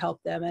come and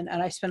help them. And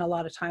I spent a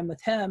lot of time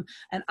with him.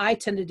 And I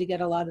tended to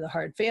get a lot of the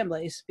hard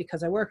families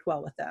because I worked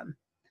well with them.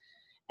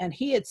 And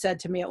he had said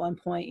to me at one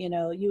point, you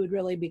know, you would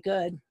really be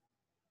good.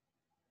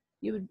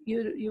 You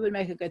would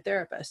make a good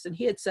therapist. And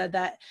he had said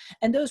that.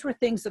 And those were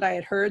things that I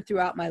had heard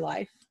throughout my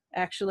life,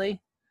 actually.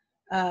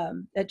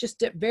 That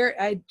just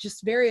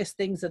various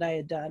things that I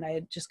had done. I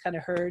had just kind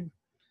of heard,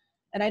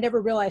 and I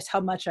never realized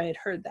how much I had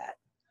heard that.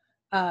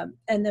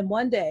 And then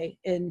one day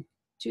in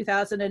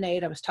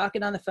 2008, I was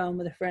talking on the phone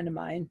with a friend of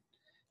mine,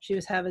 She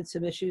was having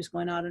some issues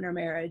going on in her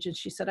marriage. And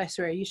she said, I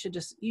swear, you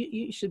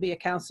should be a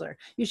counselor.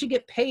 You should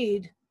get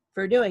paid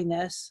for doing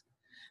this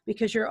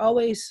because you're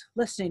always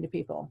listening to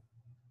people.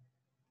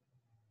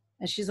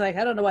 And she's like,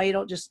 I don't know why you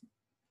don't just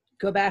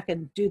go back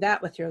and do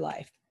that with your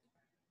life.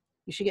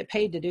 You should get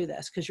paid to do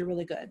this because you're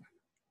really good.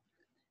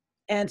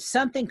 And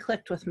something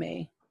clicked with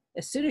me.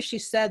 As soon as she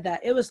said that,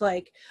 it was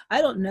like,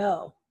 I don't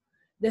know.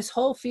 This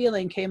whole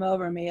feeling came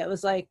over me. It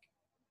was like,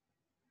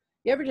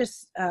 you ever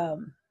just, that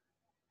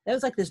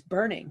was like this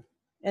burning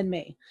in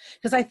me.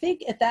 Because I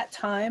think at that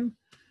time,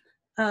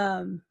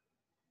 I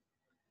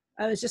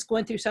was just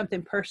going through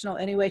something personal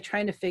anyway,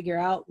 trying to figure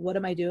out, what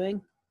am I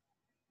doing?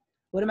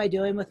 What am I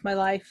doing with my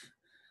life?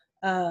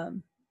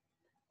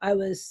 I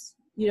was,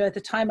 at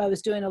the time I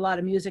was doing a lot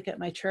of music at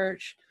my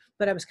church,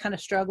 but I was kind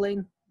of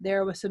struggling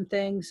there with some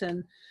things.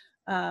 And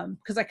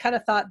because I kind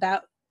of thought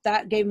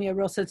that gave me a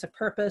real sense of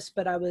purpose,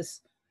 but I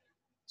was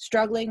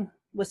struggling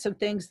with some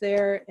things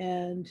there.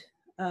 And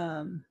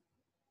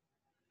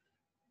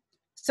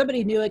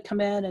somebody new had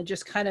come in and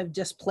just kind of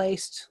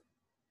displaced,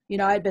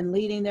 I'd been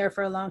leading there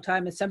for a long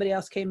time, and somebody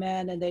else came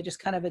in and they just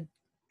kind of had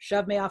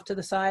shoved me off to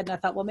the side. And I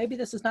thought, well, maybe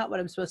this is not what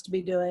I'm supposed to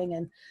be doing.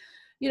 And,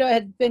 I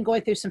had been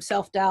going through some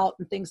self-doubt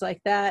and things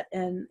like that.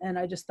 And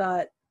I just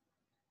thought,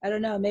 I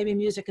don't know, maybe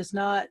music is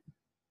not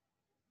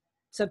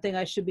something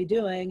I should be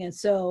doing. And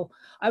so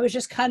I was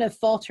just kind of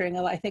faltering,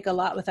 I think, a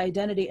lot with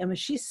identity. And when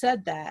she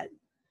said that,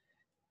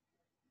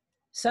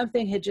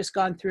 something had just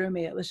gone through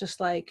me. It was just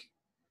like,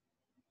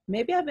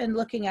 maybe I've been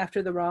looking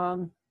after the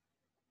wrong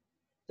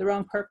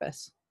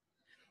purpose.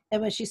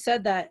 And when she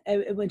said that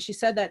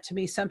to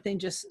me, something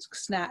just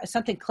snapped,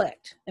 something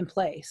clicked in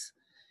place.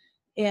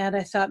 And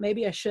I thought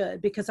maybe I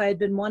should, because I had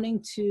been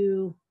wanting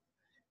to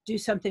do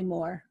something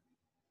more.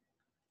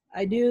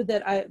 I knew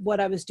that what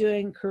I was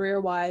doing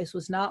career-wise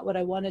was not what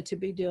I wanted to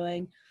be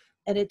doing.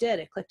 And it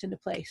clicked into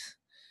place.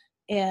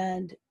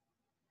 And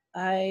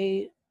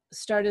I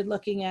started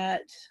looking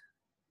at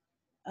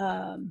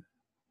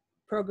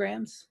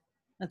programs.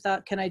 I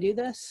thought, can I do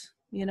this?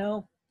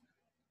 Can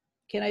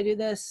I do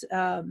this?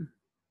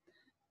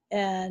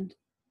 And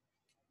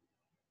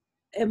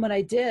when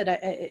I did,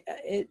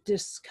 it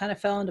just kind of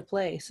fell into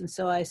place. And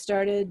so I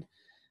started,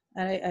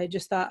 and I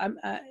just thought,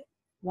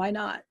 why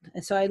not?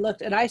 And so I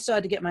looked, and I still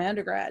had to get my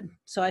undergrad.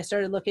 So I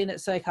started looking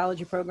at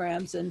psychology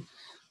programs, and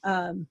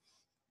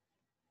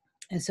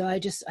so I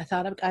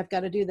thought, I've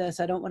got to do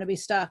this. I don't want to be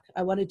stuck.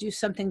 I want to do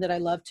something that I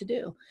love to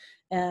do.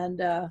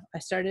 And I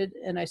started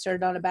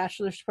on a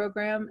bachelor's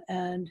program.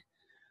 And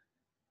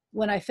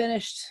when I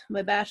finished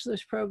my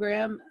bachelor's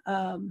program,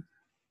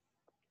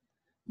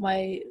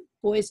 my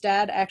boy's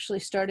dad actually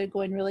started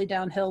going really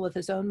downhill with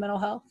his own mental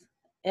health.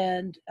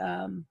 And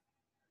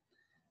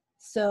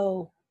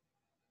so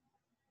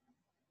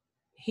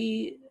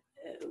we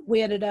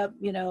ended up,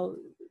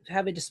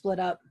 having to split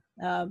up.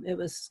 It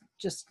was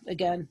just,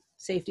 again,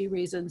 safety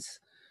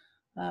reasons.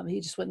 He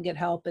just wouldn't get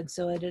help. And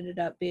so it ended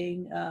up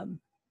being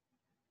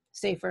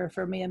safer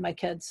for me and my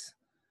kids.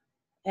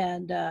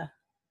 And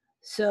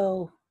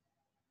so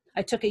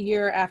I took a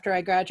year after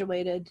I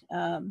graduated.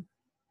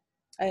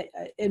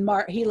 In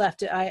March, he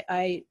left.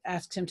 I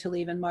asked him to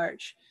leave in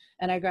March,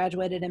 and I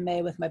graduated in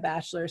May with my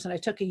bachelor's. And I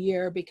took a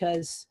year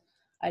because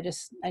I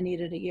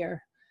needed a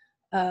year.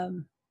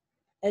 And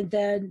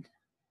then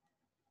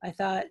I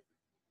thought,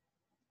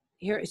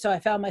 so I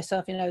found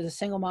myself, I was a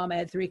single mom. I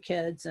had 3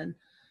 kids, and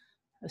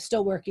I was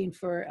still working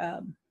for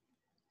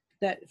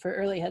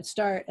Early Head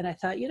Start. And I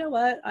thought, you know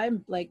what?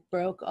 I'm like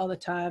broke all the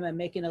time. I'm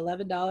making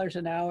 $11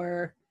 an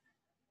hour,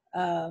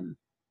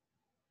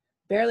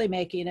 barely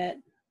making it.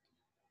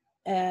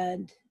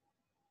 And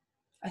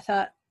I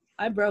thought,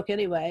 I'm broke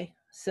anyway.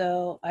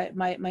 So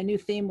my new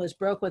theme was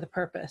broke with a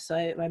purpose. So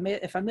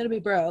if I'm going to be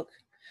broke,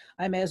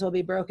 I may as well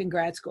be broke in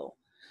grad school.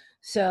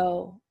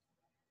 So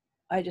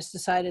I just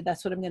decided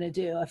that's what I'm going to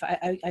do. If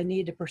I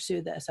need to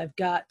pursue this, I've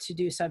got to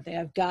do something.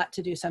 I've got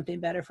to do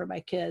something better for my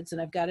kids,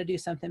 and I've got to do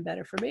something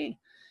better for me.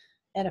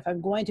 And if I'm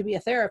going to be a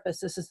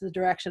therapist, this is the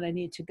direction I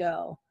need to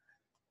go.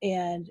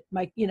 And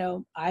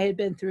I had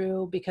been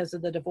through, because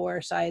of the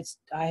divorce, I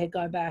had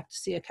gone back to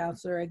see a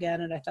counselor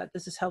again. And I thought,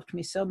 this has helped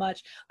me so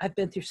much. I've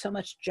been through so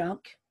much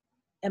junk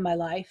in my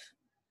life.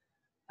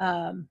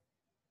 And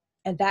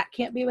that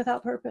can't be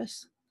without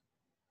purpose,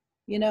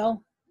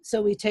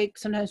 So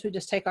sometimes we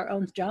just take our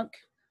own junk,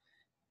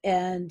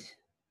 and,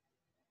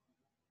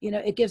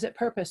 it gives it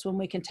purpose when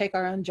we can take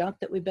our own junk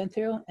that we've been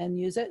through and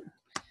use it.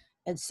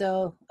 And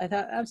so I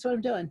thought, that's what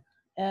I'm doing.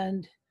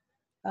 And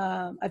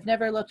I've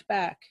never looked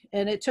back.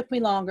 And it took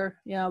me longer.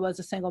 I was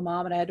a single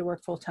mom and I had to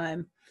work full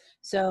time.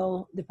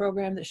 So the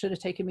program that should have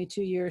taken me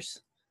 2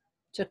 years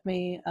took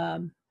me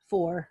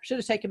 4. Should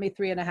have taken me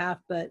 3.5,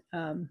 but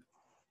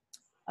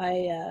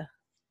I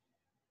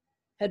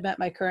had met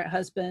my current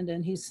husband,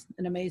 and he's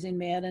an amazing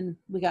man, and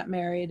we got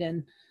married,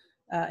 and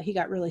he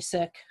got really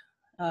sick.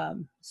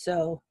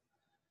 So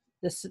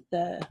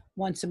the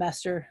one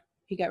semester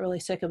he got really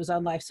sick. It was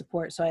on life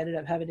support. So I ended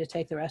up having to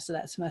take the rest of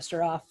that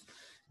semester off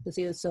because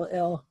he was so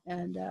ill.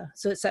 And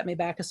so it set me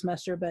back a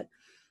semester. But,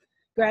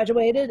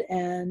 graduated,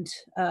 and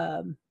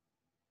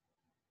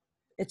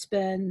it's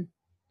been,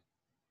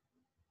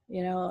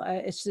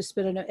 it's just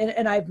been,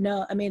 and I've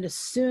known, I mean, as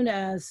soon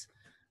as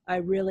I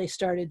really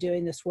started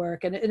doing this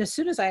work, and as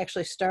soon as I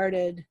actually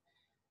started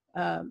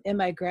in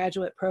my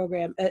graduate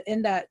program,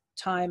 in that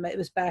time, it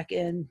was back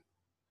in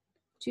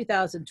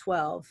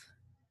 2012,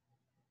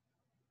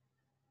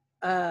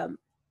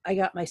 I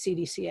got my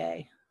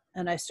CDCA,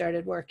 and I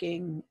started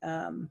working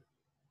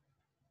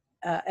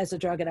as a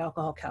drug and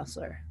alcohol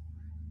counselor.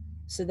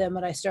 So then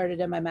when I started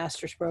in my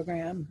master's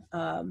program,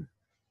 and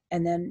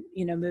then,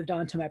 moved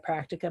on to my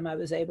practicum, I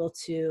was able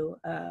to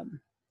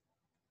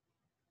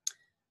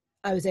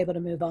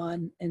move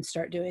on and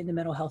start doing the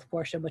mental health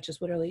portion, which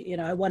is literally,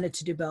 I wanted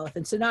to do both.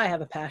 And so now I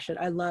have a passion.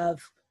 I love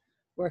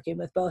working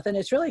with both. And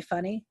it's really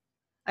funny.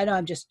 I know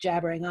I'm just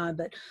jabbering on,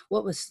 but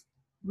what was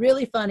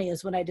really funny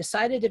is when I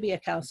decided to be a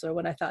counselor,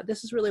 when I thought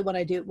this is really what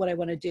I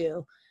want to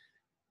do,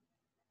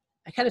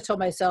 I kind of told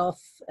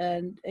myself,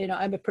 and,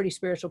 I'm a pretty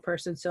spiritual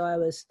person. So I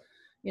was,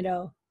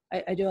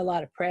 I do a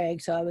lot of praying.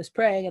 So I was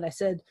praying, and I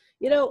said,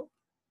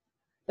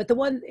 but the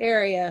one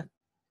area,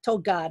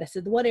 told God, I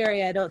said, the one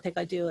area I don't think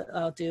I'll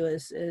do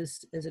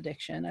is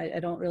addiction. I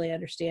don't really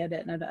understand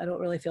it, and I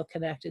don't really feel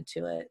connected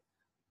to it.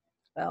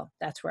 Well,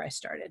 that's where I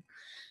started.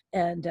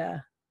 And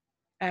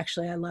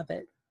actually, I love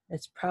it.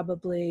 It's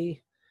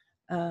probably,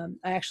 I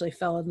actually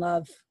fell in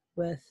love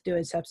with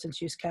doing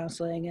substance use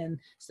counseling, and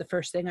it's the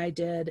first thing I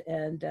did.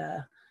 And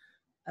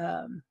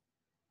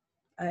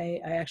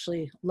I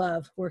actually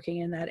love working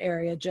in that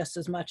area just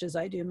as much as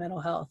I do mental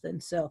health.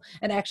 And so,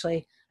 and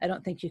actually, I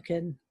don't think you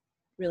can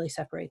really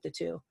separate the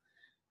two.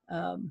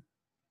 And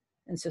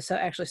so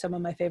actually some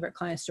of my favorite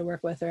clients to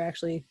work with are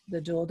actually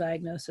the dual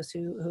diagnosis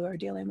who are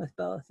dealing with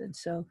both. And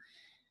so,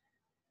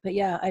 but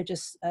yeah,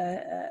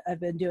 I've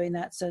been doing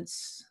that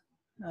since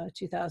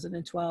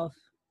 2012,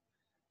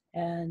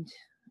 and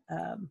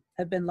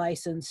have been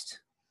licensed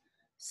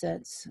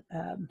since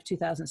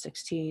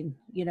 2016,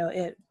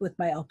 with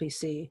my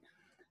LPC,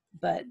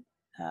 but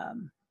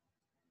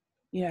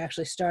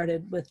actually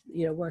started with,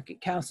 work at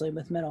counseling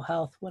with mental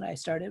health when I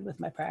started with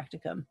my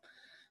practicum.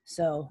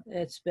 So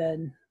it's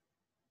been,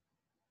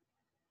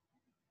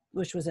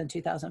 which was in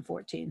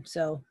 2014.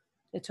 So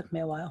it took me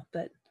a while,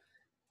 but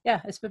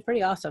yeah, it's been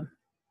pretty awesome.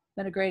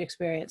 Been a great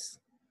experience.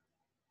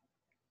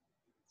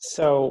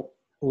 So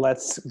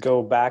let's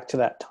go back to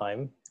that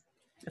time.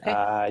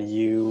 Okay.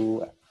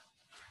 You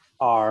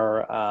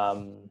are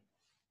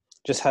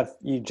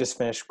you just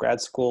finished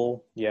grad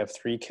school. You have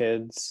 3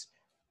 kids.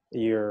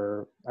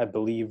 You're, I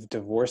believe,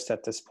 divorced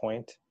at this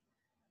point.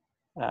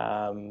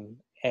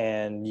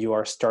 And you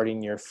are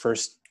starting your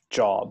first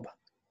job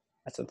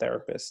as a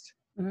therapist.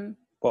 Mm-hmm.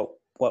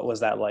 What was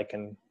that like,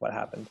 and what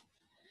happened?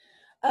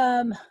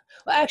 Well,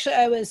 actually,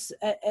 I was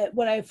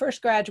when I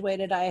first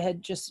graduated, I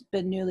had just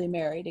been newly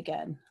married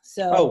again.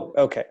 So,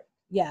 okay.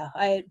 Yeah,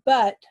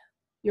 but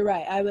you're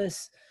right. I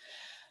was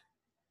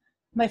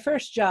my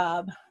first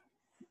job.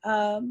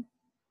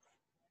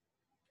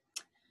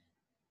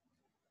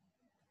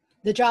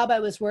 The job I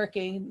was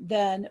working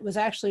then was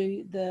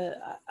actually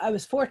I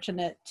was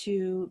fortunate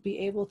to be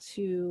able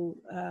to,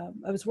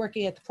 I was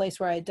working at the place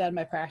where I had done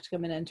my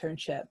practicum and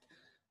internship.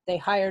 They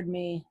hired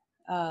me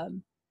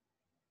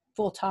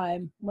full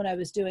time when I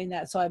was doing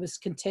that. So I was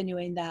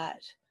continuing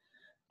that.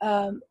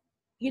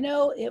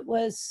 It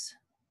was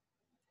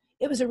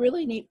a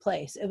really neat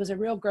place. It was a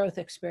real growth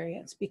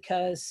experience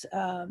because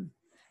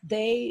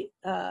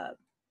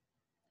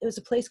it was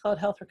a place called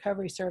Health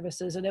Recovery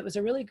Services, and it was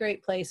a really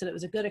great place, and it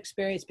was a good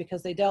experience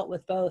because they dealt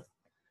with both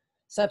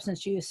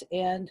substance use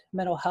and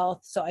mental health.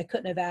 So I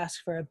couldn't have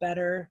asked for a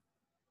better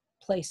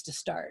place to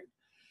start.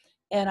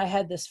 And I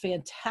had this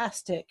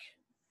fantastic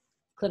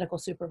clinical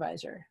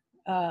supervisor.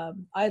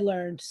 I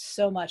learned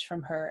so much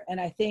from her, and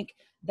I think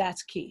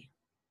that's key.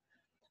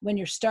 When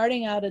you're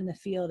starting out in the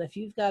field, if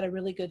you've got a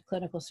really good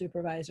clinical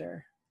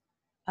supervisor,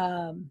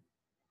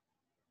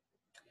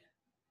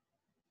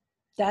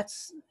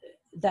 that's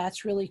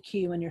really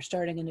key when you're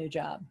starting a new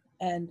job.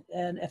 And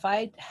if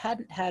I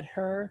hadn't had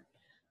her,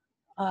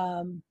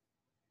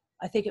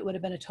 I think it would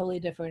have been a totally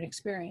different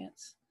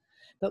experience.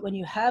 But when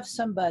you have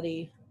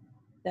somebody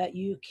that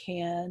you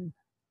can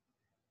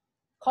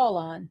call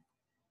on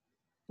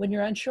when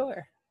you're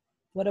unsure,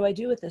 what do I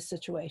do with this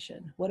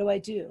situation? What do I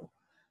do?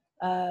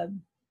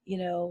 I'm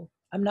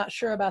not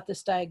sure about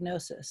this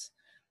diagnosis.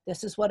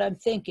 This is what I'm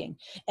thinking.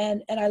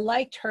 And I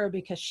liked her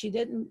because she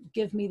didn't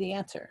give me the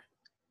answer.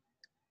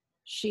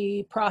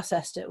 She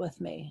processed it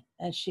with me,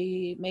 and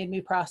she made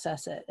me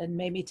process it and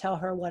made me tell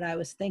her what I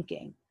was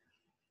thinking.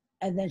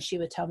 And then she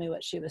would tell me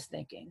what she was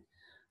thinking.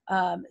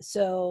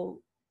 So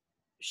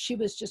she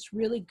was just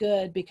really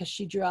good because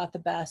she drew out the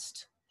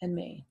best in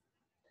me.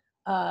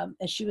 And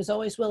she was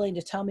always willing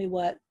to tell me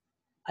what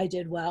I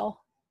did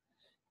well.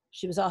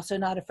 She was also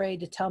not afraid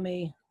to tell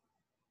me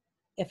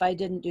if I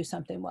didn't do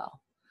something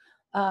well.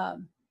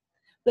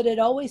 But it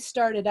always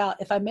started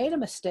out, if I made a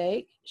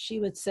mistake, she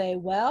would say,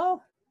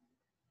 well,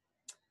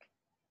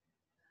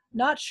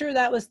 not sure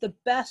that was the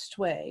best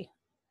way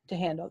to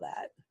handle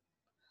that.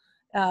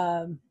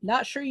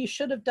 Not sure you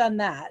should have done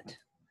that.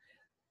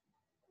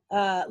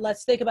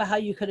 Let's think about how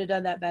you could have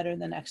done that better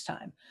the next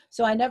time.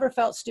 So I never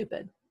felt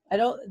stupid.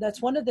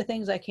 That's one of the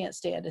things I can't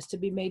stand, is to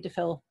be made to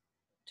feel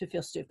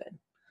stupid.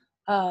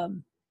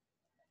 And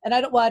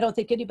I don't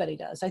think anybody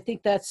does. I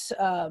think that's,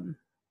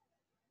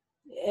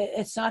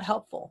 it's not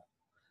helpful.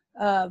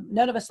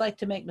 None of us like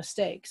to make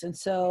mistakes. And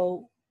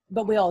so,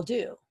 but we all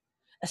do,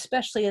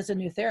 especially as a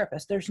new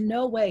therapist. There's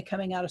no way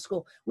coming out of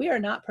school, we are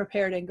not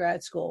prepared in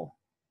grad school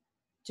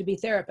to be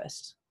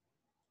therapists.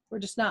 We're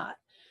just not.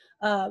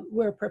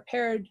 We're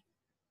prepared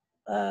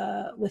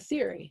with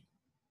theory.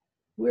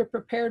 We're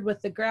prepared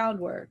with the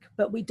groundwork,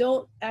 but we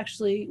don't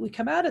actually, we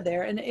come out of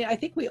there, and I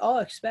think we all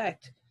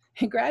expect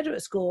in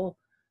graduate school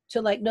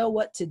to like know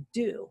what to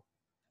do,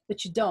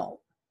 but you don't.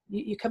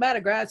 You come out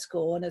of grad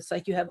school and it's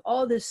like you have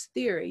all this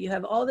theory, you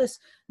have all this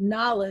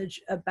knowledge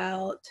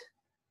about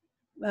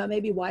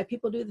maybe why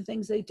people do the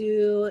things they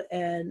do,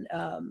 and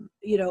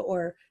you know,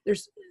 or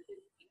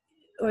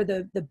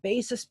the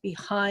basis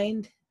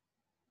behind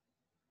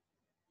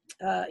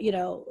you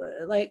know,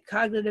 like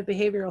cognitive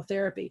behavioral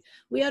therapy.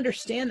 We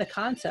understand the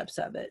concepts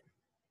of it,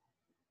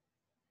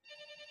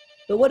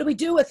 but what do we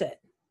do with it?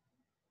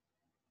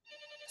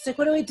 It's like,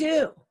 what do we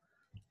do?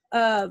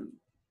 How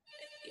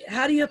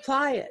do you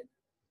apply it?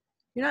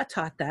 You're not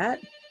taught that.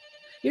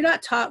 You're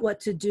not taught what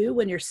to do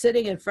when you're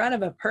sitting in front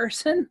of a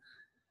person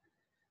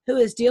who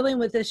is dealing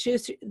with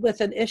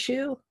an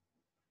issue,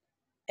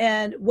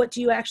 and what do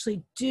you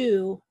actually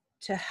do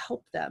to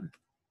help them?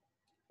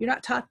 You're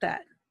not taught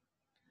that.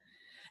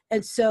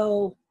 And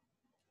so,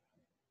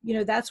 you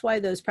know, that's why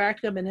those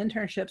practicum and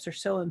internships are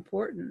so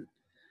important.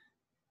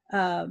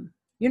 You're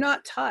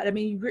not taught. I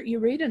mean, you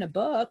read in a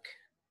book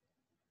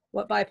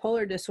what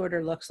bipolar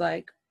disorder looks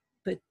like,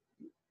 but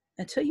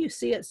until you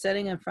see it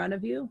sitting in front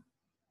of you,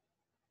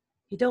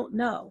 you don't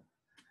know.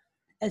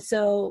 And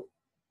so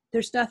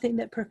there's nothing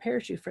that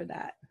prepares you for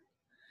that.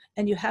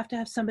 And you have to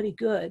have somebody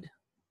good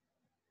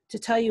to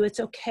tell you it's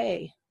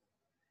okay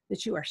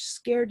that you are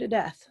scared to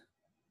death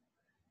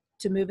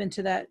to move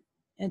into that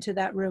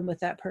room with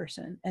that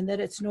person, and that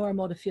it's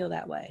normal to feel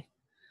that way.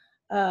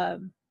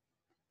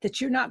 That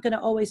you're not going to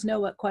always know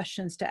what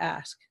questions to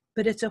ask,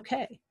 but it's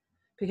okay,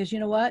 because you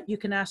know what? You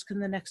can ask them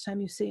the next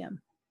time you see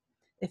them.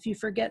 If you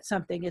forget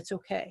something, it's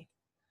okay.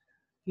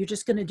 You're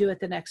just going to do it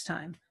the next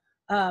time.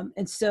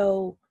 And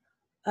so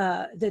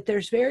that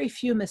there's very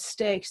few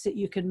mistakes that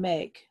you can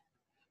make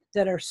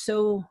that are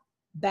so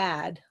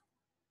bad,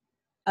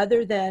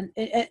 other than,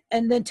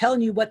 and then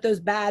telling you what those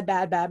bad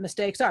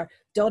mistakes are.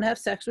 Don't have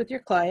sex with your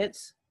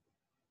clients.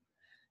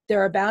 There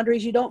are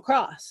boundaries you don't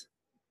cross.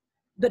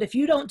 But if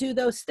you don't do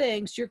those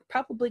things, you're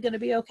probably going to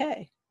be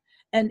okay.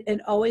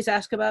 And always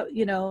ask about,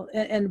 you know,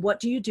 and what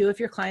do you do if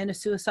your client is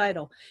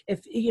suicidal? If,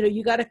 you know,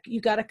 you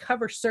gotta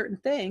cover certain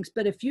things,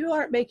 but if you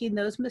aren't making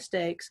those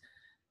mistakes,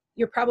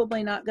 you're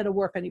probably not going to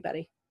warp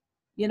anybody.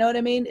 You know what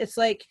I mean? It's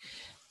like,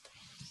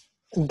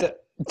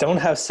 don't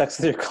have sex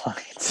with your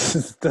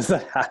clients. Does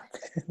that happen?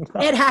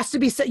 It has to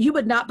be said. You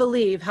would not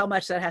believe how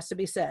much that has to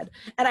be said.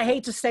 And I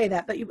hate to say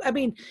that, but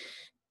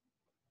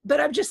but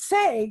I'm just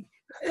saying,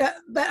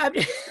 but I'm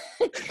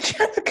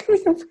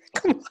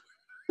come on.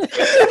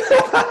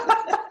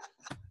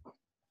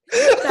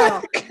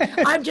 No,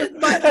 I'm just,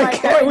 I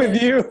can't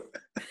with you.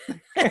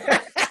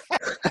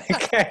 I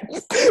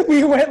can't.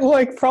 We went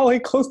like probably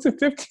close to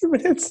 15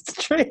 minutes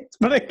straight,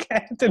 but I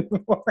can't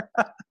anymore.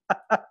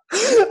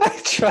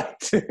 I tried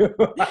to.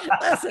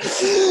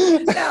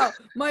 Listen, no,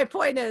 my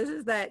point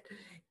is that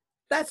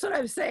that's what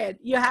I'm saying.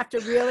 You have to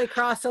really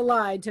cross a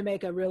line to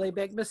make a really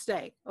big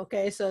mistake.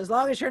 Okay, so as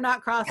long as you're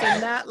not crossing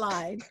that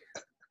line,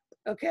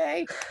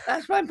 okay,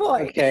 that's my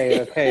point.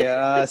 Okay.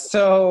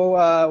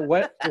 So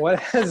what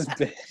has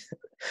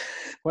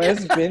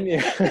been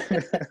your?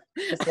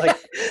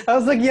 I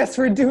was like, yes,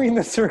 we're doing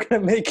this. We're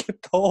gonna make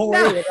it the whole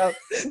way without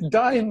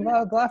dying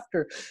loud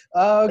laughter.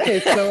 Okay,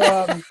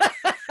 so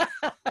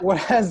what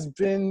has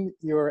been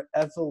your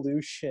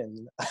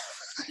evolution?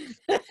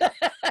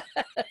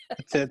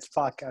 Its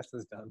podcast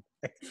is done.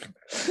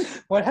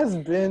 What has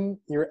been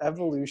your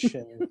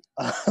evolution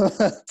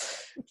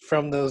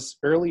from those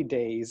early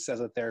days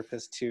as a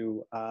therapist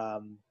to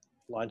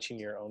launching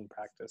your own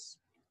practice?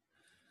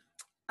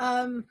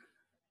 I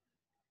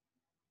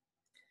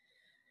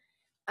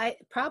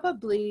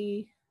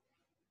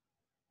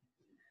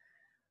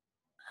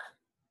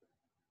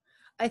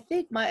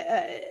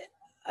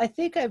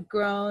think I've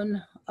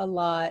grown a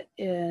lot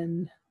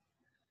in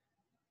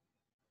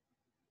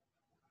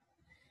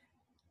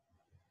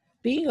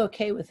being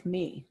okay with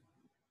me.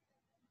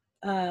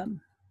 You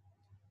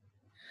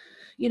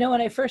know,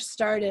 when I first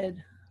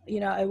started, you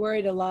know, I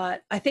worried a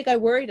lot. I think I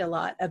worried a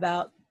lot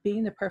about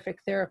being the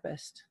perfect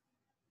therapist.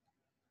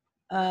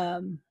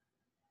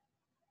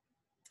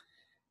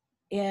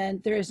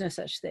 And there is no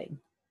such thing.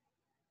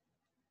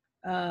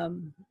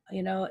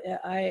 You know,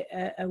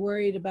 I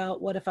worried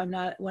about what if I'm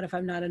not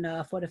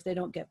enough? What if they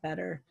don't get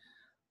better?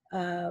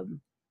 What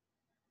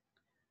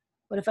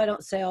if I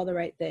don't say all the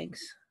right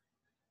things?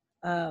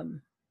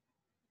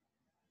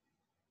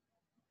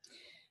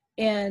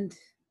 And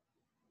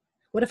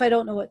what if I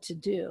don't know what to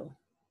do?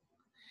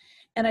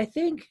 And I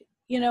think,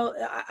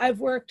 I've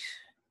worked,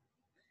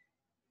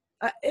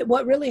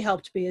 what really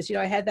helped me is,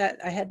 I had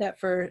that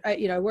for,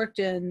 I worked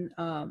in,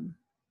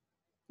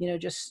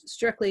 just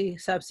strictly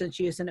substance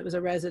use, and it was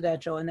a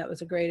residential, and that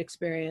was a great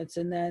experience.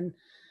 And then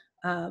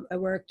I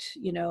worked,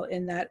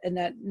 in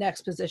that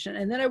next position,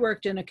 and then I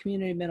worked in a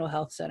community mental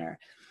health center.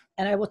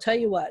 And I will tell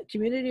you what,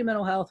 community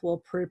mental health will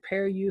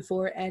prepare you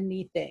for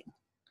anything.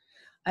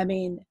 I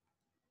mean,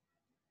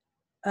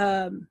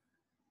 that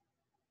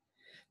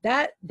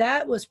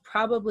was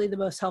probably the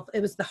most helpful.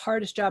 It was the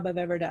hardest job I've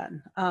ever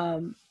done.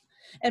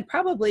 And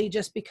probably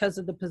just because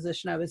of the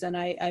position I was in,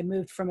 I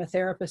moved from a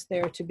therapist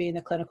there to being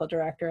the clinical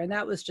director, and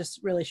that was just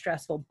really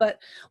stressful. But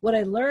what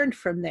I learned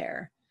from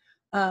there,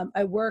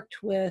 I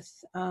worked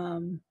with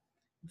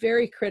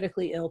very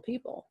critically ill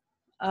people.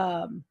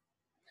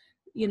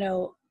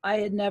 I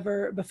had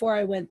never, before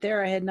I went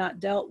there, I had not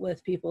dealt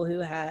with people who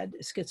had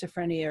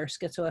schizophrenia or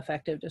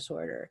schizoaffective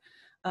disorder,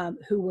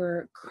 who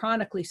were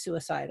chronically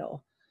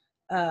suicidal,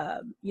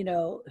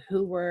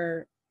 who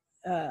were,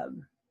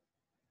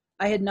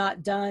 I had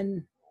not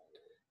done,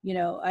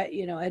 I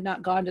had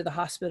not gone to the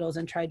hospitals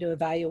and tried to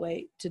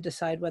evaluate to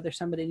decide whether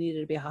somebody needed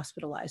to be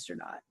hospitalized or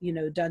not,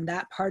 done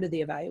that part of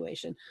the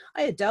evaluation.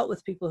 I had dealt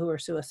with people who were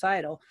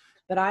suicidal,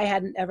 but I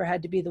hadn't ever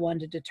had to be the one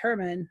to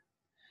determine,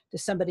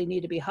 does somebody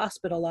need to be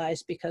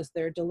hospitalized because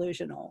they're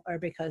delusional, or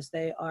because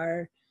they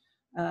are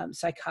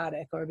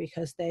psychotic, or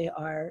because they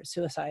are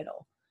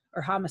suicidal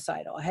or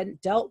homicidal. I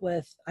hadn't dealt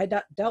with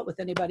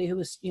anybody who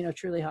was,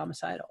 truly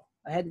homicidal.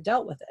 I hadn't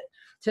dealt with it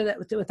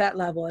with that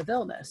level of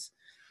illness.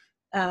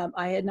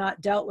 I had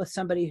not dealt with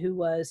somebody who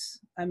was,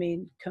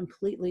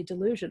 completely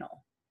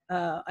delusional.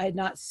 I had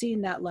not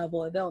seen that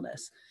level of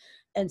illness.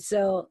 And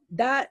so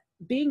that,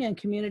 being in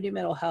community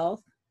mental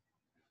health,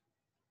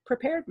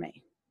 prepared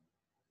me.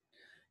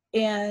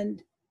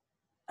 And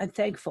I'm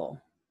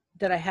thankful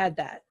that I had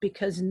that,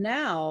 because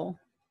now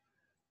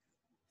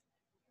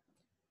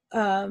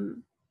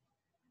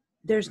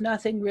there's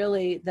nothing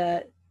really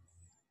that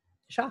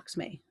shocks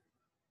me.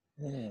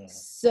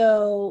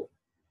 So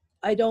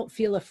I don't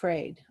feel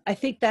afraid. I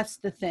think that's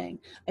the thing.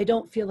 I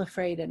don't feel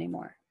afraid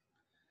anymore.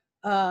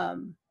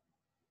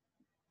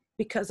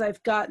 Because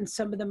I've gotten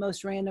some of the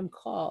most random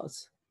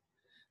calls.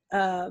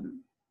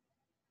 And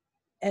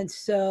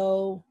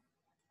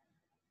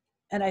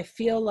I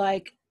feel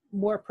like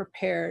more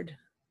prepared,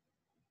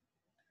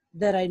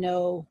 that I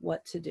know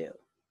what to do.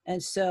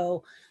 And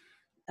so,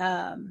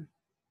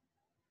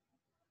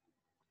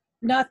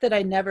 not that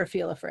I never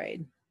feel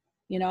afraid.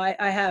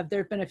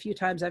 There've been a few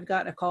times I've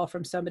gotten a call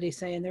from somebody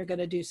saying they're going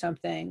to do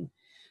something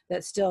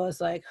that still is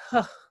like,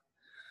 am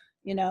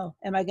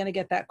I going to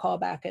get that call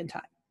back in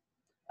time?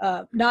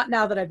 Not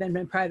now that I've been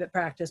in private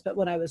practice, but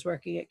when I was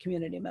working at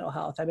community mental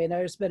health.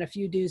 There's been a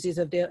few doozies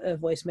of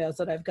voicemails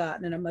that I've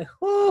gotten, and I'm like,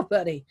 oh,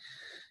 buddy,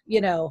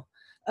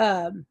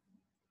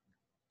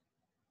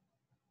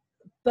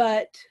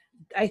 but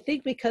I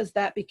think because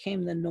that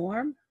became the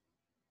norm,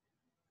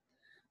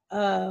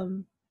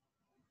 I'm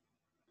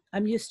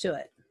used to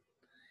it.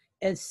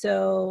 And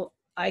so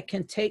I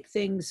can take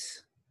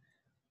things,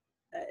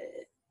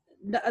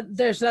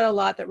 there's not a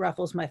lot that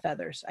ruffles my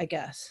feathers, I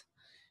guess.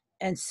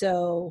 And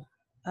so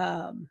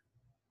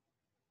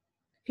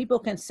people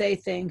can say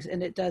things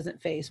and it doesn't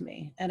faze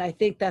me. And I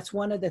think that's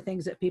one of the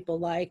things that people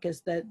like,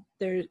 is that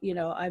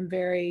I'm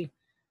very,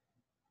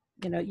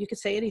 you could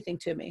say anything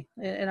to me,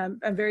 and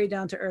I'm very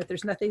down to earth.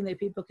 There's nothing that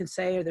people can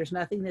say, or there's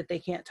nothing that they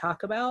can't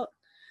talk about.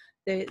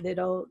 They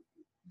don't,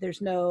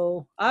 there's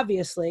no,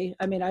 obviously,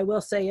 I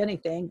will say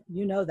anything,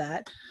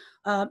 that.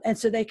 And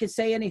so they could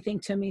say anything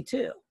to me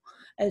too.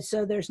 And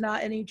so there's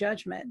not any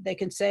judgment. They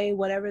can say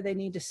whatever they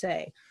need to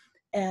say.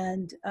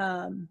 And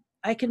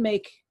I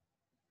think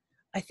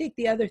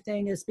the other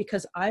thing is,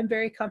 because I'm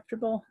very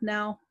comfortable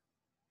now,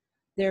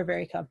 they're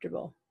very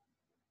comfortable.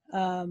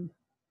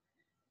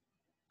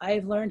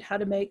 I've learned how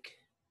to make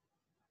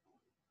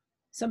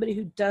somebody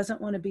who doesn't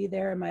want to be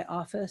there in my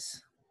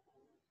office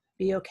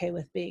be okay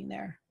with being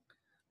there.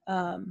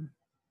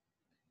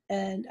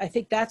 And I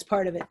think that's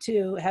part of it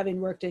too, having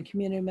worked in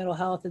community mental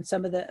health, and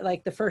some of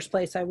the first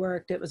place I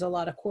worked, it was a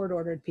lot of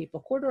court-ordered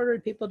people.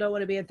 Court-ordered people don't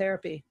want to be in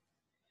therapy.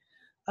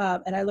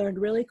 And I learned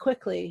really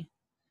quickly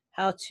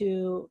how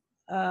to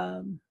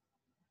help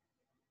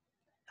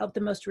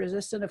the most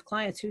resistant of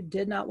clients who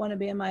did not want to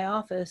be in my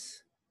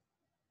office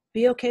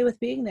be okay with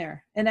being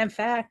there. And in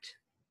fact,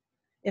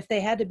 if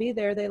they had to be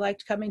there, they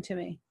liked coming to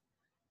me.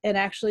 And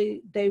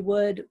actually, they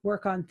would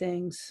work on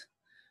things.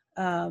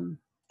 In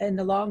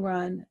the long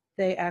run,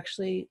 they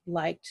actually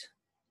liked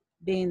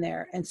being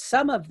there. And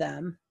some of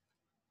them,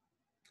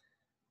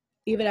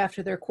 even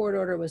after their court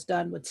order was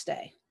done, would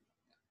stay,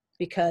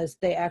 because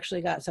they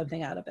actually got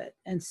something out of it.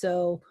 And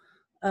so,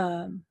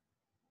 that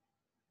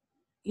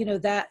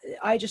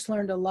I just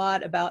learned a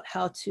lot about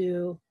how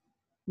to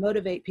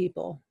motivate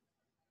people,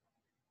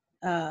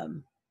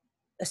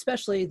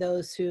 especially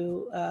those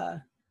who,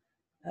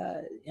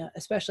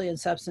 especially in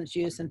substance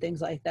use and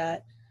things like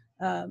that.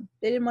 They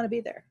didn't want to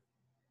be there.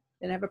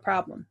 They didn't have a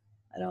problem.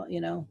 I don't,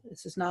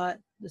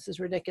 this is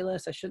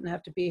ridiculous. I shouldn't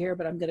have to be here,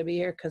 but I'm going to be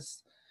here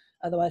because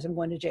otherwise I'm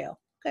going to jail.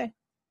 Okay,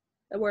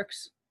 that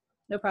works.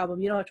 No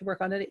problem. You don't have to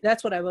work on any.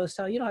 That's what I always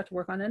tell you. You don't have to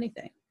work on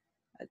anything.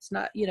 It's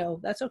not,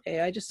 that's okay.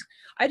 I just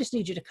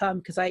need you to come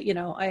because I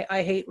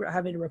hate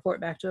having to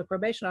report back to a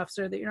probation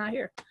officer that you're not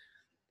here.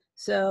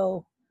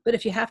 So, but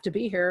if you have to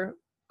be here,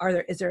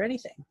 is there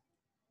anything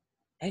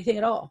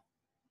at all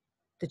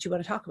that you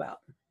want to talk about?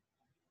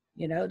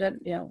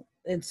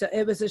 And so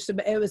it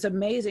was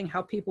amazing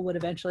how people would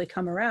eventually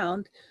come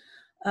around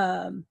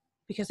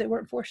because they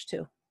weren't forced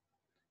to.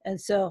 And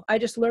so I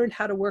just learned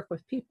how to work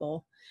with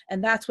people,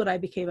 and that's what I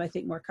became, I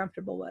think, more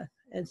comfortable with.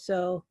 And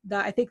so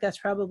I think that's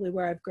probably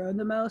where I've grown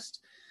the most,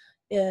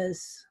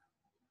 is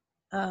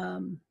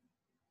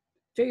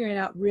figuring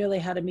out really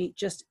how to meet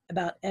just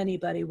about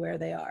anybody where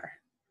they are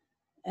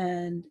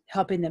and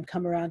helping them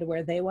come around to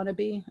where they want to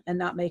be and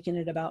not making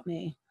it about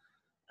me.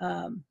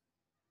 And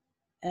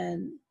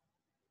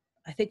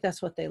I think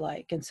that's what they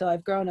like. And so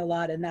I've grown a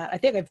lot in that. I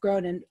think I've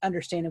grown in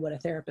understanding what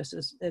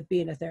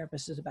being a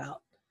therapist is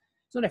about.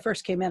 So when I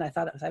first came in, I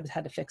thought I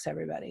had to fix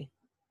everybody,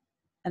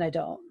 and I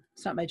don't.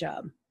 It's not my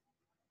job.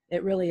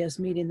 It really is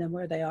meeting them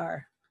where they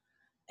are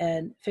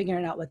and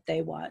figuring out what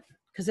they want,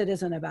 because it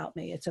isn't about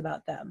me. It's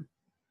about them.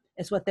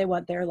 It's what they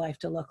want their life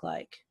to look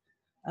like.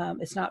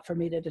 It's not for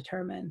me to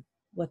determine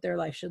what their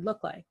life should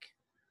look like,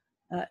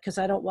 because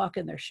I don't walk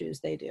in their shoes.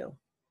 They do.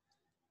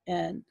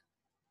 And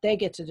they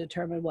get to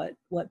determine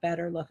what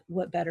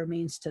better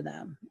means to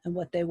them and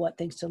what they want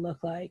things to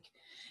look like.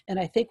 And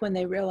I think when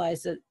they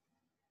realize that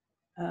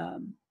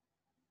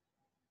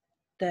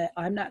that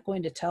I'm not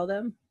going to tell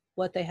them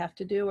what they have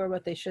to do or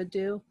what they should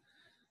do,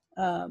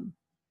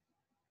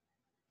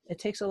 it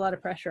takes a lot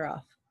of pressure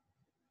off.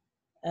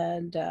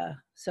 And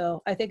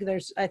so I think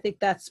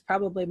that's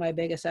probably my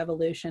biggest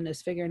evolution,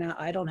 is figuring out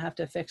I don't have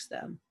to fix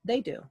them.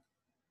 They do.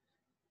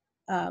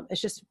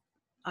 It's just,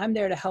 I'm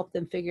there to help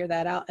them figure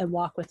that out and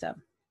walk with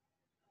them.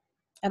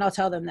 And I'll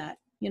tell them that,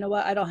 you know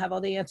what, I don't have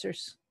all the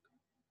answers,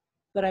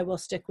 but I will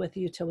stick with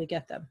you till we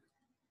get them.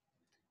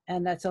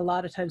 And that's a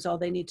lot of times all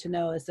they need to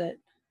know is that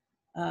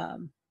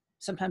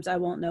sometimes I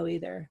won't know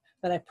either,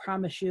 but I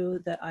promise you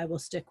that I will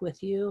stick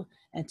with you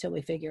until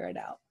we figure it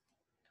out.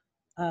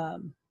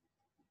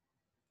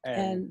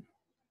 And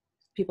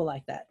people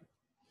like that.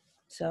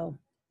 So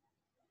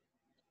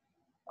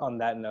on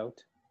that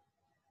note,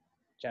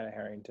 Jana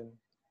Harrington,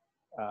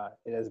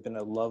 it has been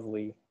a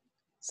lovely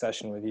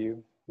session with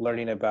you,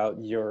 learning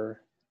about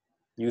your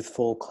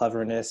youthful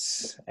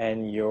cleverness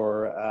and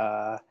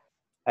your,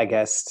 I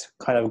guess,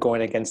 kind of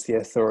going against the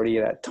authority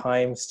at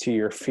times, to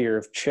your fear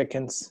of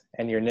chickens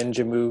and your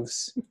ninja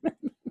moves,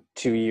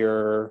 to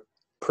your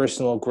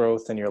personal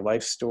growth and your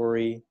life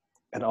story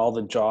and all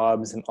the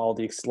jobs and all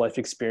the life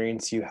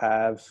experience you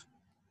have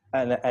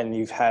and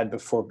you've had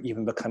before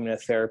even becoming a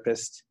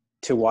therapist,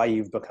 to why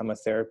you've become a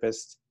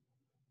therapist,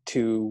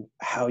 to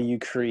how you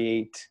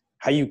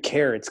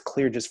care. It's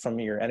clear just from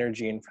your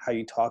energy and how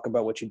you talk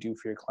about what you do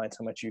for your clients,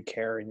 how much you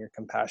care and your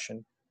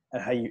compassion,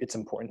 and how it's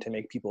important to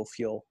make people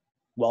feel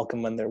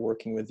welcome when they're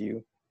working with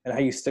you, and how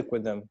you stick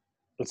with them.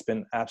 It's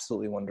been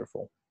absolutely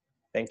wonderful.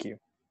 Thank you.